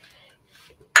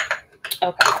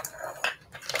 Okay,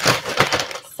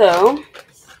 so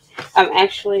I'm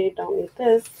actually don't need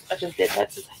this. I just did that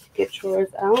to get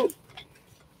yours out.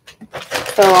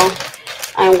 So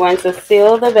I'm going to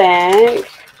seal the bag,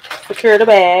 secure the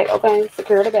bag. Okay,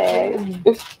 secure the bag.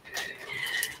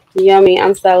 Yummy!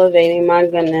 I'm salivating. My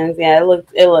goodness, yeah, it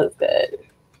looks good.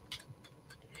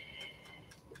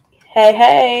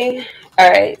 Hey. All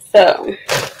right, so I'm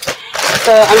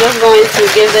just going to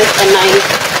give this a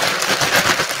nice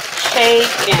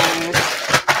shake and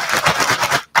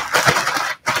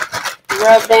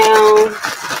rub down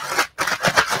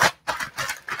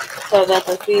so that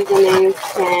the seasonings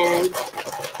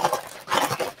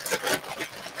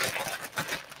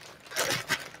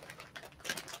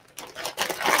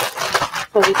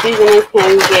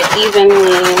can get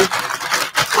evenly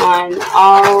on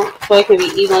all, so it can be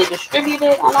evenly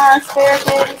distributed on our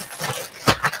asparagus.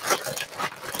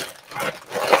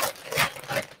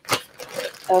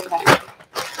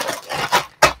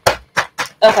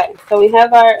 Okay, so we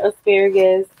have our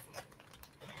asparagus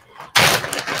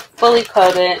fully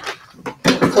coated.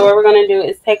 So what we're going to do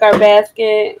is take our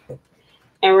basket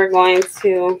and we're going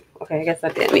to, okay, I guess I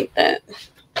didn't make that.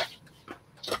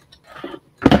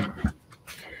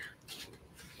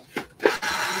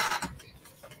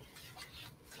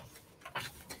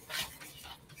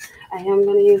 I am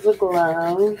going to use a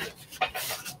glove.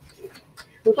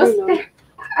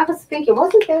 I was thinking,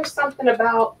 wasn't there something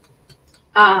about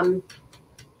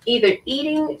either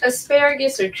eating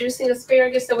asparagus or juicing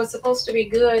asparagus that was supposed to be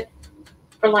good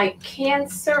for like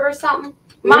cancer or something?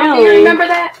 Mom, do you remember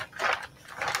that?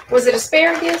 Was it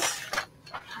asparagus?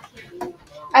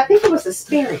 I think it was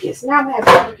asparagus. Now I'm going to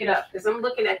have to look it up because I'm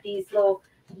looking at these little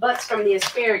butts from the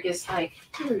asparagus. Like,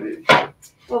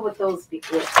 what would those be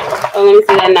good for? Oh, let me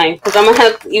see that knife,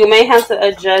 because you may have to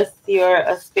adjust your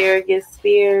asparagus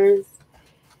spears.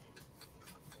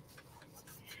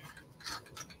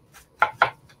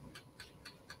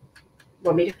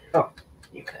 Want me to? Oh,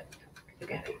 you could. You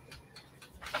got it.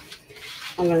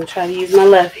 I'm gonna try to use my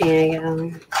left hand,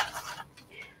 y'all.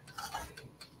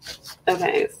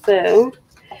 Okay, so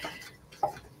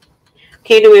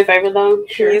can you do me a favor though?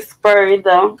 Sure. Can you spray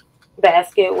the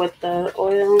basket with the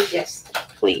oil? Yes.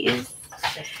 Please.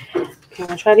 Okay,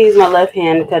 I'll try to use my left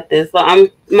hand to cut this. So I'm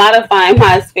modifying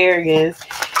my asparagus.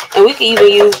 And we can even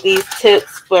use these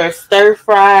tips for stir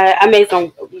fry. I made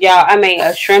a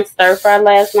shrimp stir fry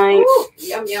last night. Ooh,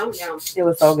 yum, yum, yum. It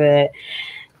was so good.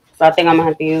 So I think I'm gonna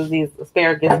have to use these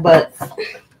asparagus butts.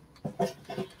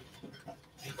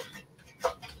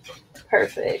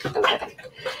 Perfect. Okay.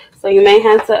 So you may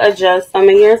have to adjust some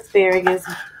of your asparagus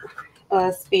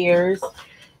spears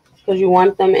because you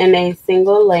want them in a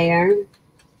single layer.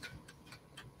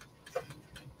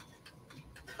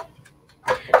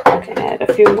 Okay, add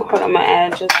a few more. Hold on, I'm gonna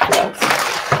add just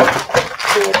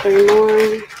 2 or 3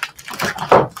 more.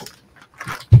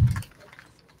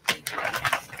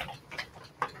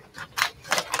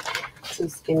 Two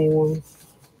skinny ones.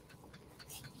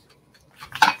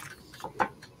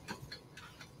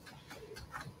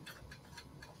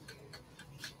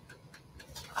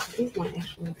 These might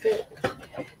actually fit.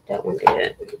 That one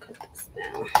did. Cut this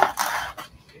down.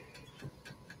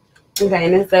 Okay,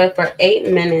 and it's set for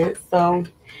 8 minutes. So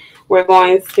we're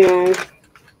going to,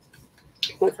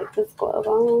 let's take this glove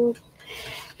off.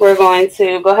 We're going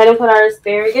to go ahead and put our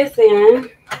asparagus in.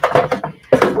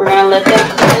 We're going to let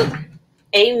that cook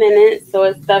 8 minutes. So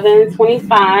it's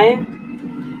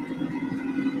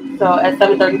 7:25. So at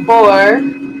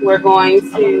 7:34, we're going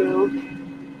to,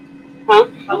 How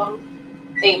long?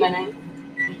 8 minutes.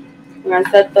 We're going to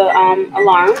set the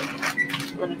alarm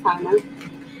for the timer.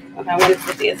 Okay, I'm going to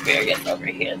put the asparagus over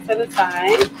here to the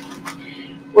side.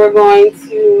 We're going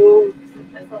to,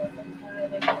 okay,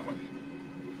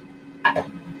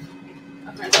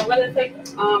 so I'm going to take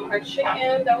our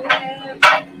chicken that we had.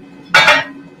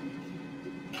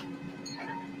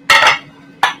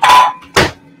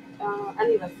 I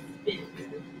need a spin.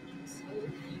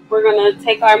 We're going to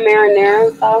take our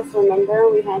marinara sauce. Remember,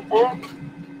 we had that.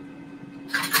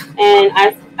 And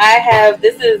I have,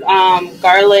 this is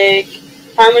garlic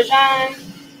parmesan.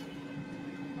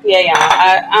 Yeah.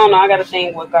 I don't know. I got a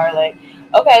thing with garlic.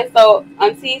 Okay, so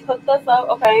Auntie hooked us up.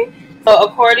 Okay. So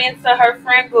according to her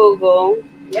friend Google,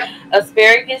 yep,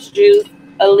 asparagus juice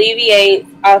alleviates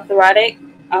arthritic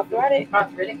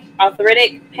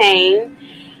pain.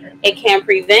 It can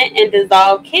prevent and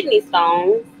dissolve kidney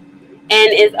stones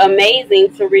and is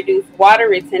amazing to reduce water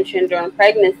retention during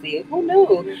pregnancy. Who knew?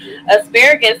 Mm-hmm.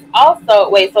 Asparagus also,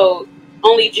 so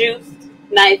only juiced,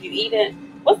 not if you eat it.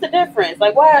 What's the difference?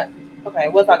 Like what? Okay,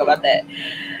 we'll talk about that.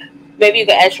 Maybe you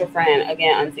can ask your friend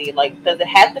again, Auntie. Like, does it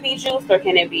have to be juiced or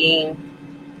can it be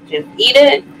just eat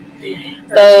it?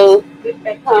 So, good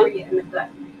bacteria in the gut.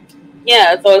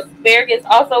 Yeah, so asparagus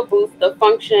also boosts the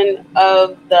function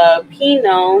of the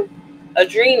pineal,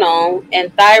 adrenal,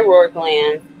 and thyroid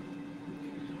glands,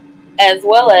 as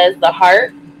well as the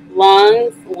heart,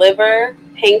 lungs, liver,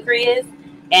 pancreas,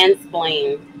 and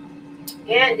spleen.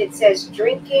 And it says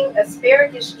drinking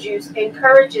asparagus juice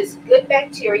encourages good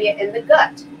bacteria in the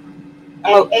gut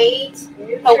and aids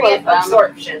nutrient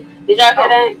absorption. Did y'all hear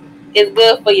that? It's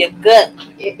good for your gut.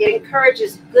 It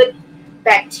encourages good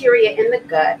bacteria in the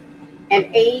gut and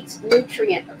aids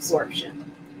nutrient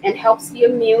absorption and helps the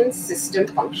immune system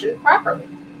function properly.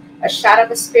 A shot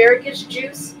of asparagus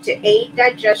juice to aid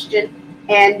digestion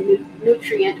and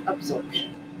nutrient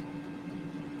absorption.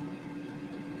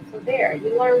 So there,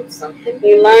 you learned something.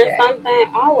 You learn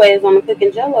something always on the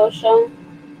Cooking Jello Show.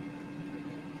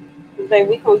 Baby,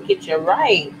 we gonna get you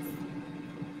right.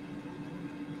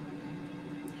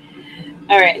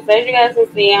 All right, so as you guys can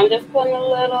see, I'm just putting a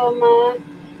little of my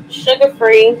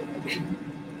sugar-free.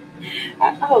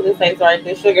 I hope this tastes right.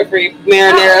 The sugar-free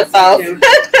marinara sauce. And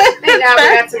now we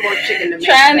got some more chicken to make.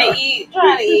 Trying to eat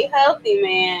healthy,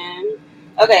 man.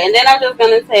 Okay, and then I'm just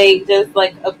gonna take just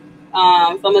like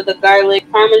some of the garlic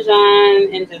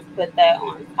parmesan and just put that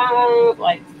on top,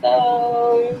 like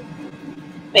so.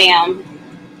 Bam.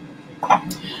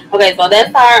 Okay, so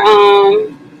that's our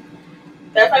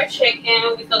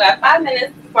chicken. We still got 5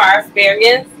 minutes for our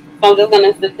asparagus. So I'm just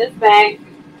gonna sit this back.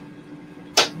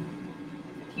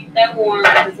 Keep that warm.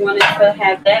 I just wanted to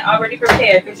have that already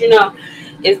prepared because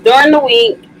it's during the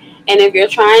week, and if you're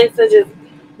trying to just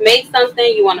make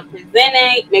something, you want to present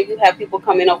it. Maybe you have people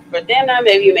coming over for dinner.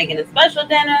 Maybe you're making a special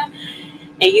dinner,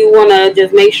 and you want to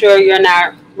just make sure you're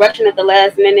not rushing at the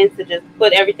last minute to just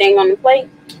put everything on the plate,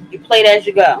 you plate as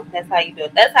you go. That's how you do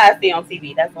it. That's how I see on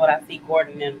TV. That's what I see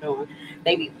Gordon and them doing.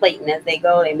 They be plating as they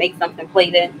go. They make something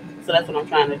plated. So that's what I'm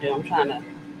trying to do. I'm trying to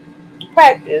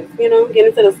practice, get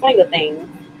into the swing of things.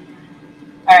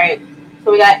 All right.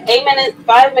 So we got 8 minutes,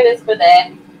 5 minutes for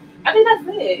that. I think that's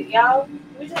it, y'all.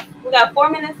 We got 4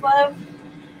 minutes left.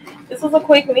 This was a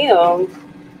quick meal,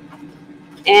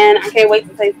 and I can't wait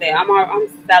to taste it. I'm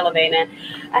salivating.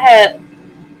 I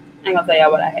ain't gonna tell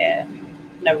y'all what I had.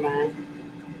 Never mind.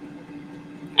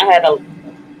 I had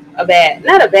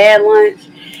not a bad lunch,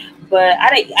 but I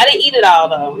didn't eat it all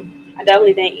though. I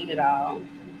definitely didn't eat it all.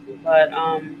 But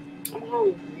I'm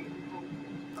hungry.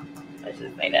 Let's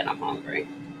just say that I'm hungry.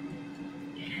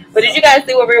 But did you guys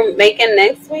see what we're making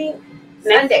next week?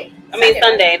 Sunday.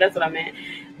 Sunday. That's what I meant.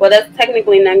 Well, that's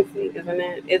technically next week, isn't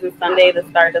it? Isn't Sunday the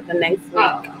start of the next week?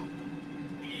 Oh.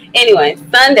 Anyway,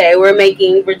 Sunday we're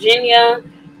making Virginia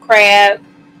crab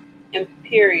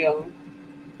imperial.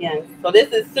 Yes. So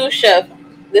this is sous chef.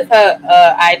 This is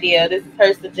her idea. This is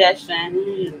her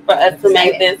suggestion for us to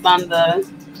make this on the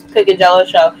Instant Jello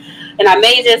Show. And I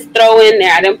may just throw in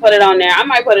there. I didn't put it on there. I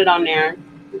might put it on there,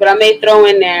 but I may throw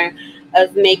in there us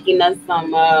making us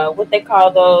some what they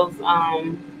call those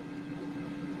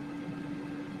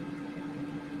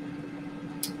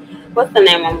what's the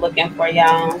name I'm looking for,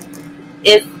 y'all?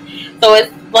 It's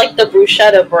like the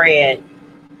bruschetta bread,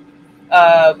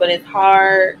 but it's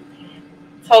hard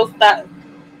toasted.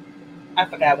 I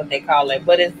forgot what they call it,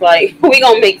 but it's like we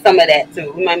gonna make some of that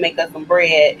too. We might make us some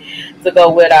bread to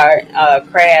go with our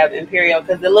crab imperial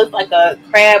because it looks like a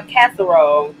crab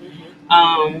casserole.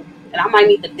 And I might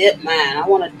need to dip mine. I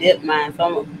want to dip mine,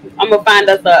 so I'm gonna find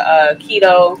us a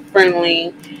keto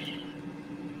friendly.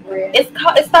 It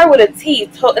starts with a T.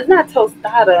 It's not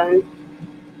tostada.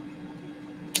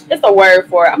 It's a word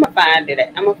for it. I'm gonna find it.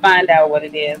 I'm gonna find out what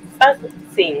it is. It starts with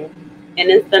a T, and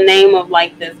it's the name of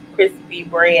like this crispy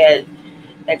bread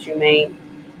that you make.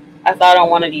 I saw it on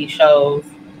one of these shows.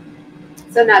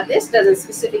 So now this doesn't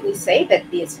specifically say that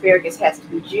the asparagus has to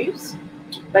be juiced,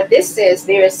 but this says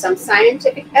there is some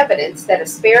scientific evidence that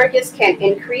asparagus can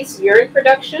increase urine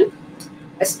production.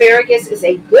 Asparagus is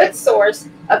a good source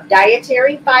of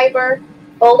dietary fiber,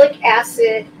 folic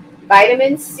acid,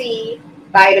 vitamin C,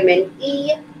 vitamin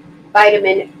E,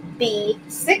 vitamin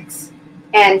B6,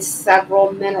 and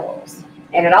several minerals.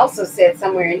 And it also said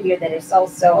somewhere in here that it's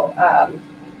also,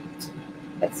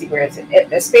 let's see, where is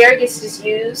it? Asparagus is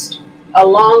used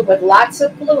along with lots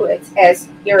of fluids as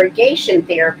irrigation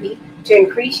therapy to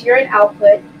increase urine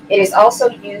output. It is also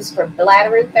used for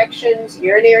bladder infections,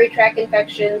 urinary tract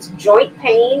infections, joint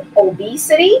pain,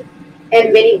 obesity,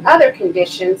 and many other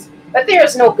conditions. But there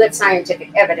is no good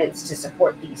scientific evidence to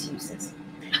support these uses.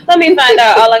 Let me find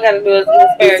out. All I got to do is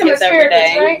eat some asparagus every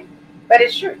day. Right? But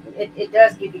it's sure it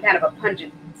does give you kind of a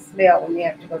pungent smell when you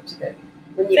have to go to the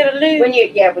when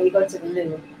you go to the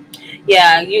loo.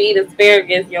 Yeah, you eat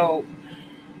asparagus, you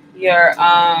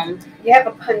have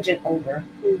a pungent odor.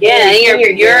 Yeah, and your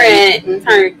urine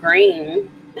turn green.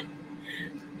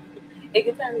 It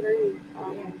can turn green.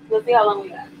 Let's see how long we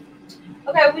got.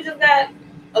 Okay, we just got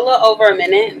a little over a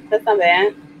minute. That's not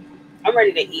bad. I'm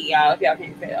ready to eat, y'all. If y'all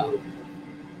can't tell,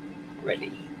 I'm ready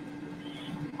to eat.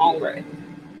 Hungry.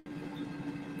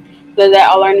 So is that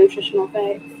all our nutritional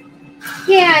facts?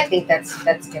 Yeah, I think that's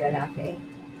good enough, eh?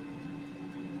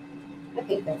 I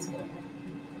think that's good.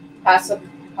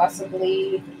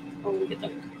 Possibly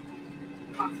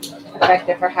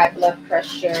effective for high blood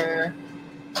pressure.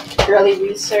 Early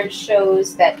research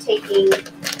shows that taking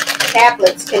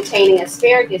tablets containing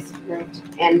asparagus root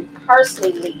and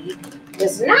parsley leaf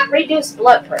does not reduce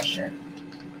blood pressure.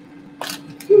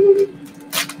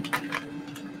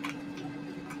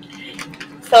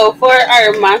 So for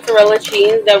our mozzarella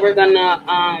cheese that we're gonna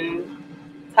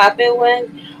top it with,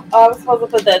 I was supposed to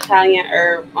put the Italian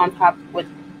herb on top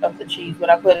of the cheese, but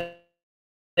I put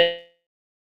it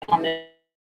on the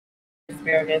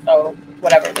asparagus, so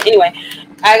whatever. But anyway,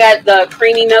 I got the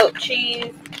creamy milk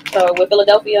cheese. So with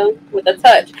Philadelphia, with a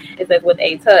touch, it says with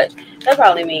a touch. That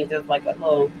probably means just like a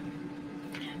little,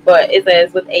 but it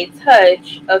says with a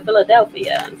touch of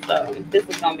Philadelphia. So this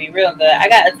is gonna be real good. I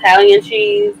got Italian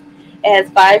cheese. It has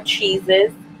 5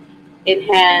 cheeses. It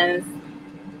has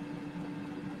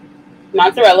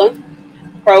mozzarella,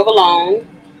 provolone,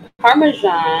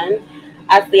 parmesan,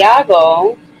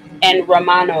 asiago, and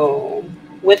romano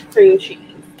with cream cheese.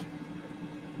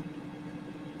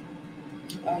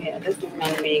 Oh yeah, this is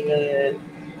gonna be good.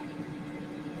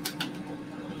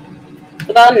 It's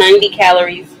about 90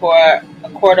 calories for a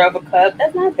quarter of a cup.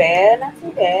 That's not bad. Not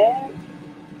too bad.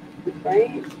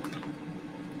 Right?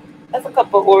 That's a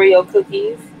couple Oreo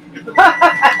cookies.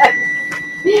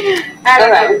 I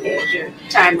don't know. Your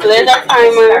timer. So there's our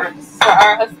timer for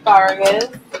our asparagus.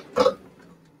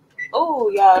 Oh,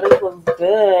 y'all, this looks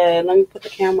good. Let me put the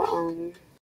camera on.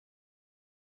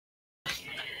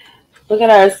 Look at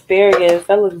our asparagus.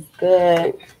 That looks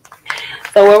good.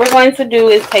 So what we're going to do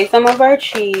is take some of our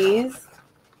cheese.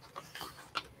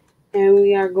 And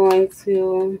we are going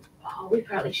to... Oh, we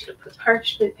probably should have put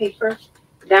parchment paper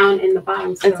down in the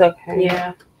bottom. So. It's okay.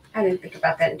 Yeah. I didn't think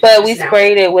about that. But we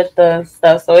sprayed it with the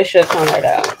stuff, so it should come right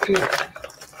out.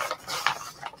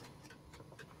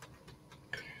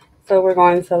 So we're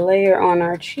going to layer on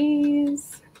our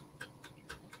cheese.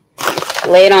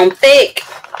 Lay it on thick.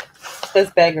 This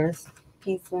beggar's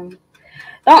pizza.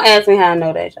 Don't ask me how I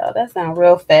know that, y'all. That sounds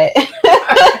real fat.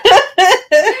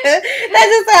 That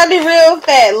just sounded real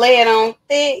fat. Lay it on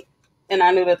thick. And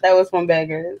I knew that was from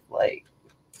Beggars. Like,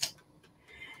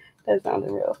 that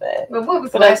sounded real fat. But what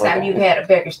was the last time you had a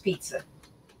Beggar's pizza?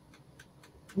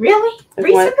 Really?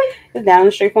 Recently? It's down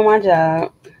the street from my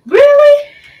job. Really?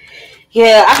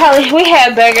 Yeah, we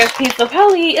had Beggar's pizza.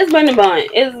 Probably it's been a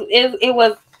month. It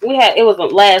was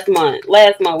last month.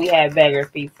 Last month we had Beggar's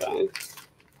pizza.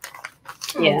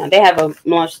 Yeah, they have a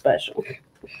lunch special.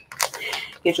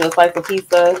 Get you a slice of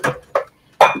pizza,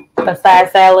 a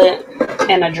side salad,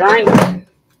 and a drink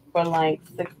for like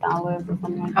 $6 or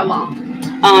something like that. How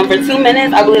long? For 2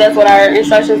 minutes. I believe that's what our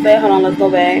instructions said. Hold on, let's go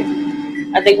back.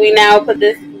 I think we now put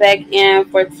this back in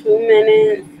for 2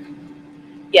 minutes.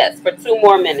 Yes, for 2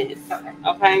 more minutes.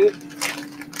 Okay.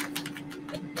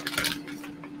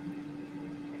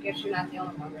 I guess you're not the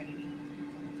only one ready.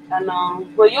 I know.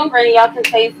 Well, you and Granny, y'all can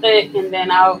taste it, and then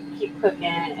I'll keep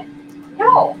cooking.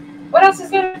 No. What else is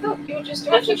there to cook? You were just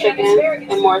doing chicken and asparagus.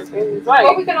 And more asparagus. Right.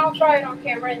 Well, we can all try it on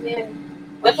camera and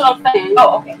then... That's what I'm saying.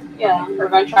 Oh, okay. Yeah, we're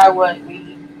going to try what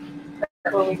we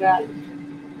got.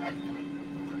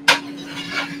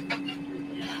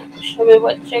 Show me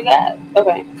what you got.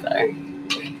 Okay, sorry.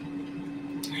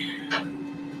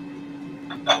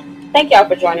 Thank y'all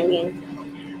for joining me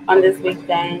on this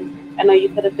weekday. I know you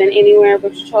could have been anywhere,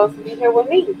 but you chose to be here with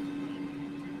me.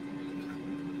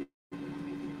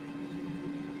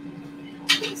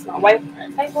 Just gonna wipe our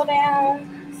table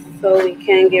down so we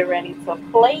can get ready to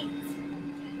plate.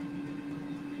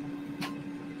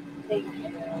 Thank you.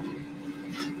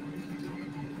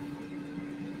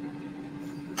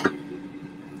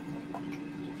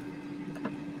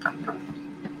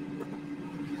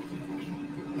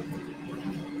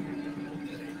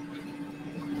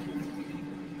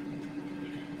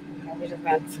 We just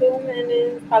got 2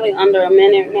 minutes, probably under a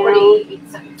minute now. 48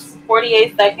 seconds.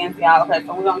 48 seconds, y'all. Okay,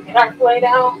 so we're gonna get our plate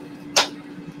out.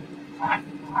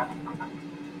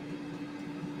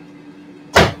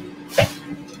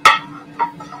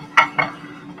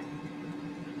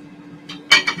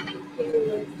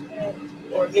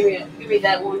 Or give me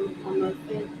that one on the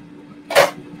thing.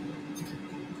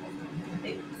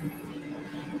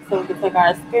 So we can take our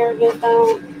asparagus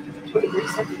down. 23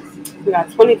 seconds. We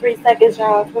got 23 seconds,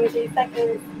 y'all. 23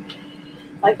 seconds.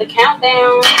 Like the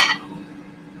countdown.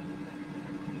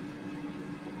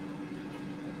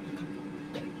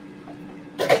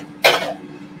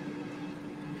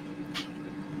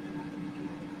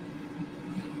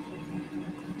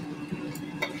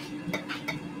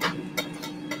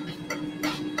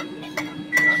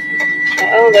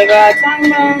 Oh, they got our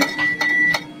timer.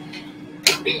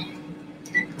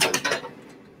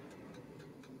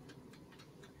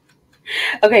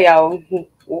 Okay, y'all.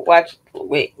 Watch.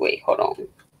 Wait, hold on.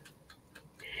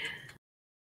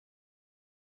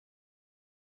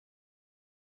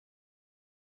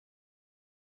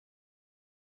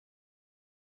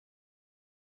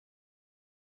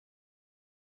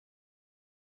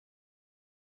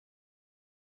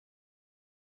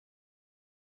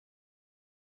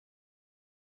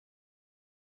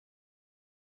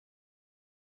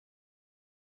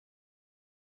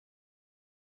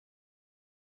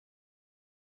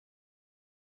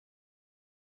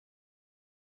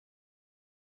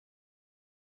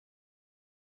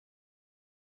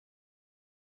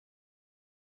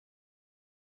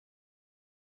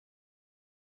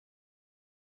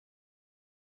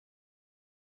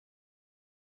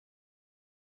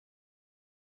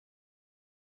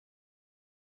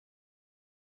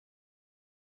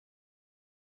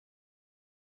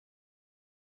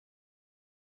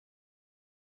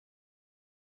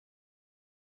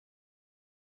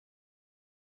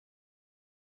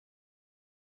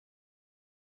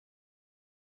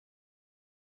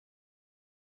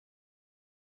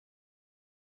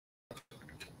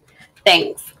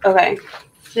 Thanks. Okay.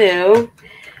 So,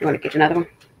 You want to get another one?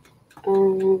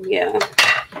 yeah.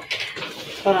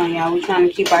 Hold on, y'all. We trying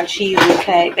to keep our cheese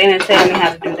intact. They didn't tell me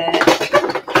how to do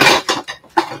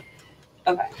that.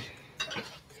 Okay.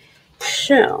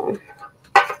 So,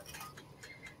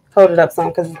 hold it up some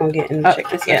because it's gonna get in the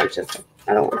chicken. Yeah,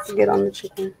 I don't want it to get on the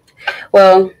chicken.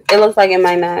 Well, it looks like it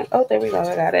might not. Oh, there we go.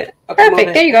 I got it. Okay,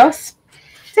 perfect. There you go.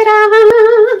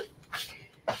 Ta-da!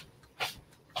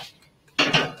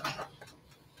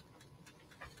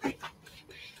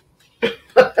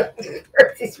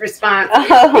 Percy's response.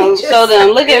 Oh, show them.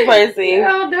 Look at Percy.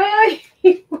 Oh, no.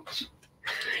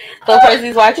 So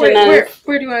Percy's watching us.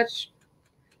 Where do you watch?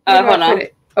 Hold on.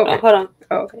 Okay. Hold on.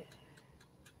 Oh, okay.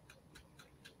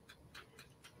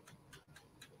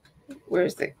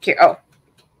 Where's the oh.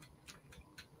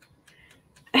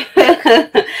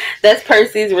 That's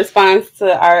Percy's response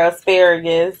to our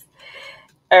asparagus.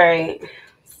 All right.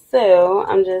 So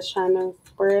I'm just trying to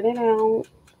spread it out.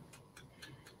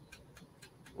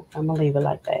 I'm gonna leave it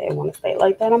like that. I want to stay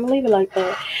like that. I'm gonna leave it like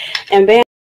that. And then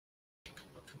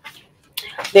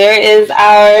there is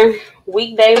our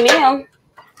weekday meal.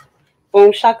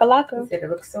 Boom shakalaka. It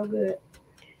looks so good.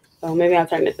 So maybe I'll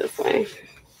turn it this way.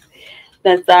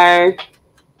 That's our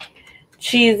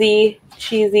cheesy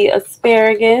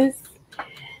asparagus.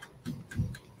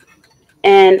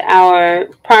 And our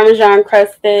Parmesan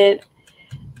crusted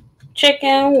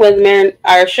chicken with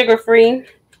our sugar-free.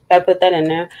 I put that in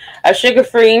there. Our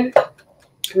sugar-free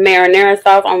marinara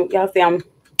sauce. Y'all see I'm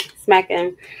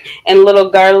smacking. And little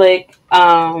garlic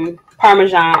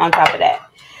Parmesan on top of that.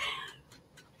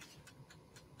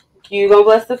 You gonna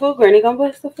bless the food? Granny gonna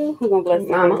bless the food? Who gonna bless the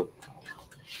food?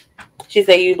 She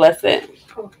said you bless it.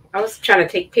 Oh, I was trying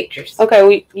to take pictures.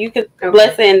 Okay, you could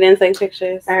bless it and then take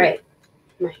pictures. All right.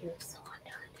 My hair is so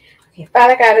undone. Okay,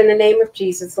 Father God, in the name of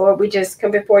Jesus, Lord, we just come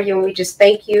before you and we just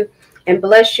thank you and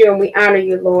bless you and we honor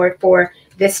you, Lord, for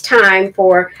this time,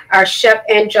 for our chef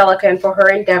Angelica and for her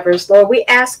endeavors. Lord, we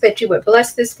ask that you would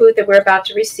bless this food that we're about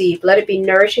to receive. Let it be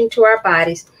nourishing to our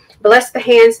bodies. Bless the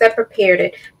hands that prepared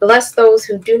it. Bless those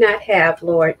who do not have,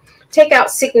 Lord. Take out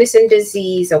sickness and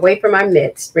disease away from our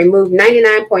midst. Remove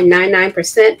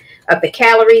 99.99% of the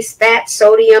calories, fat,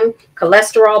 sodium,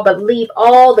 cholesterol, but leave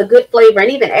all the good flavor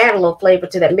and even add a little flavor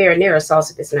to that marinara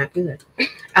sauce if it's not good.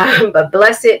 But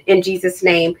bless it in Jesus'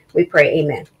 name. We pray.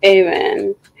 Amen.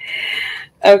 Amen.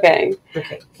 Okay.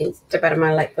 Okay. Can you step out of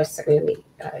my light for a second? Let me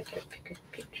get a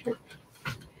picture.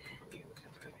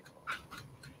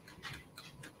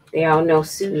 They all know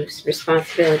Sue's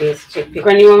responsibility is to take pictures.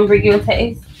 Granny, you want me to bring you a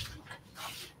taste?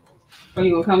 Or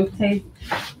you want to come taste?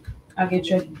 I'll get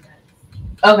you.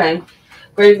 Okay.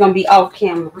 Granny's going to be off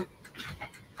camera.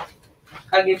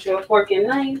 I'll get you a fork and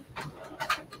knife.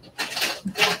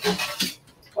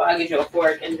 Well, I'll get you a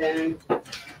fork and then...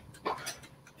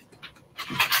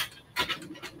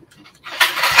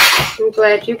 I'm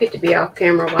glad you get to be off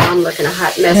camera while I'm looking at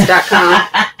hotmess.com.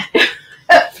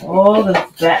 Oh,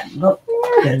 does that look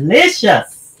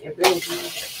delicious? It really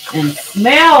does. And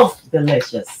smells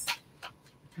delicious.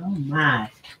 Oh my.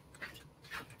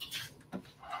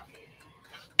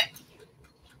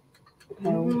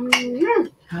 Mm-hmm.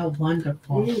 How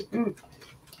wonderful. Mm-hmm.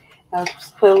 I'll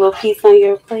just put a little piece on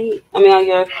your plate. On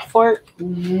your fork.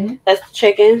 Mm-hmm. That's the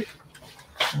chicken.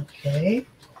 Okay.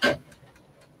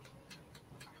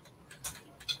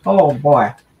 Oh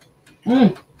boy.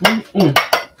 Mm, mm, mm.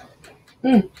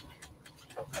 Mm.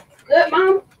 Good,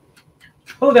 Mom?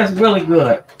 Oh, that's really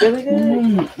good. Really good.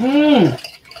 Mm, mm.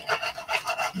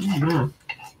 Mm.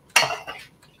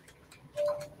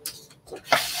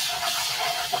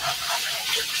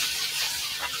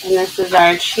 And this is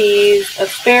our cheese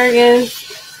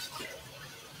asparagus.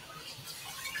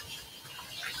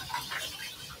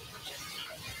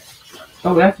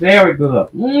 Oh, that's very good.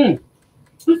 Mm.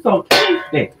 It's so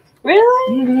tasty.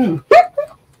 Really? Mm-hmm.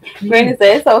 Granny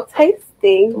said it's so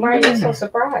tasty. Why are you so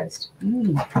surprised?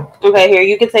 Mm. Okay, here,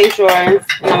 you can taste yours.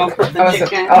 And I'm gonna put the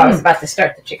chicken. I was about to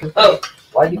start the chicken. Oh.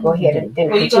 While you go ahead and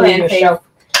Well, you go continue ahead your and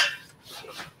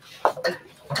show.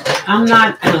 I'm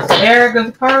not an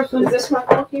asparagus person, Is this my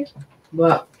fork here?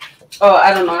 but Oh,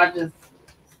 I don't know.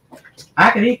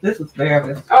 I can eat this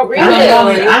asparagus. Oh, really?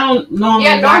 I don't normally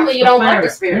Yeah, normally you don't like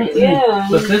asparagus. asparagus. Yeah.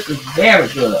 But this is very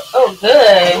good. Oh,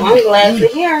 good. I'm glad to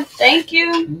hear. Thank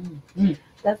you. Mm.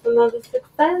 That's another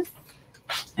success.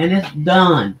 And it's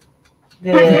done.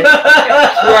 Good.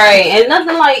 Right. And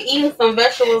nothing like eating some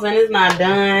vegetables and it's not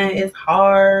done. It's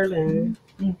hard and...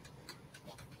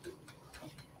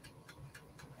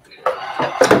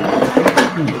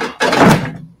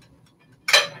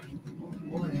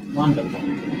 Wonderful.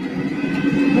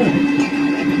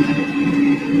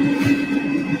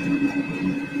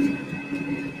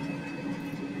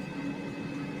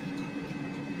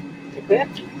 Good.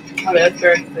 Oh, that's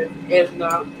asparagus. It's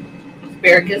not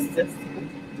asparagus. It's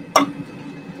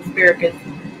asparagus.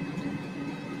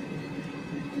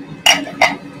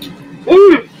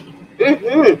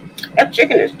 That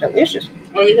chicken is delicious.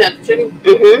 Oh, you had the chicken?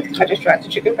 I just tried the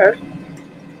chicken first.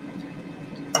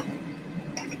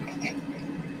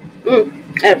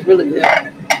 That's really good.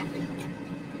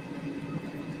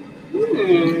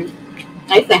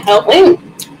 Nice and healthy.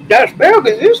 That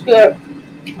asparagus is good.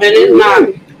 It is not.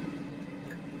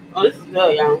 Oh, this is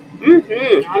good, y'all.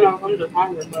 I don't know if I'm just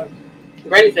hungry, but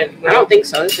Granny said it's good. I don't think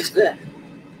so. This is good.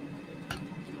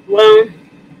 Well,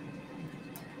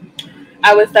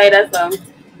 I would say that's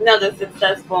another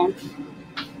successful.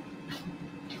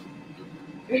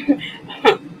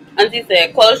 Auntie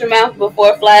said, close your mouth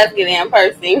before flies get in,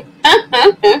 Percy.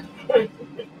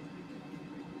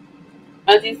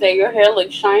 Auntie said, your hair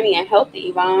looks shiny and healthy,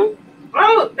 Yvonne.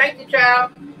 Oh, thank you,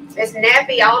 child. It's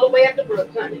nappy all the way up the brook,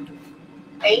 honey.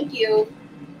 Thank you.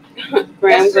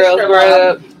 Graham Girls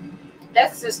Rub.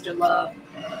 That's sister love.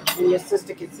 And your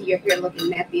sister can see your hair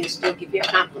looking nappy and still give you a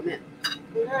compliment.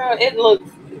 Girl, it looks...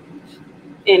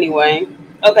 Anyway.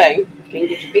 Okay. Can you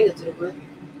get your finger to the brook?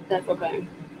 That's okay.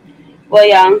 Well,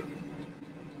 y'all.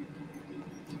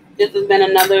 This has been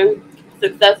another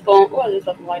successful... Oh, this is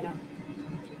something right now.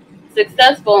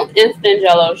 Successful Instant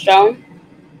Jello Show.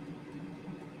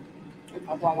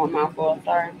 I want one mouthful.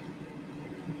 Sorry.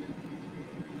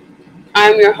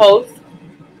 I'm your host,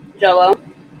 Jello.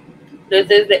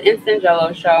 This is the Instant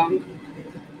Jello Show.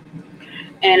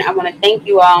 And I want to thank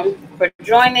you all for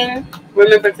joining.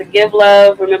 Remember to give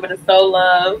love. Remember to sow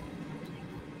love.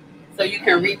 So you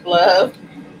can reap love.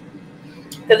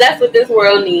 Because that's what this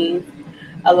world needs.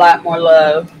 A lot more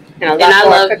love. And a lot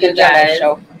more Cooking Jello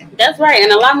Show. That's right.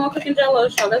 And a lot more Cooking Jello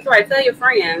Show. That's right. Tell your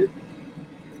friends.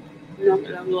 You know,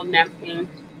 a little napkin.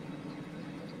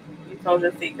 You told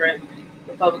your secret.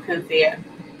 The public couldn't see it.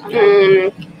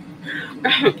 Oh,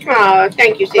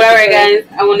 thank you, sister. All right, guys.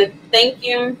 I want to thank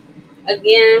you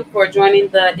again for joining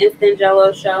the Instant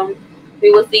Jello Show.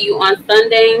 We will see you on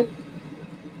Sunday.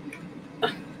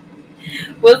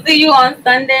 We'll see you on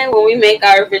Sunday when we make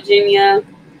our Virginia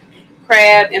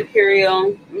crab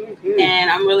imperial.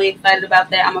 And I'm really excited about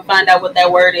that. I'm going to find out what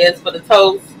that word is for the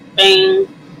toast thing.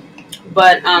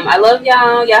 But I love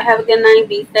y'all. Y'all have a good night.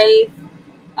 Be safe.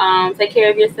 Take care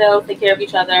of yourselves. Take care of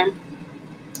each other.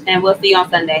 And we'll see you on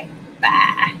Sunday.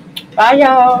 Bye. Bye,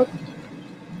 y'all.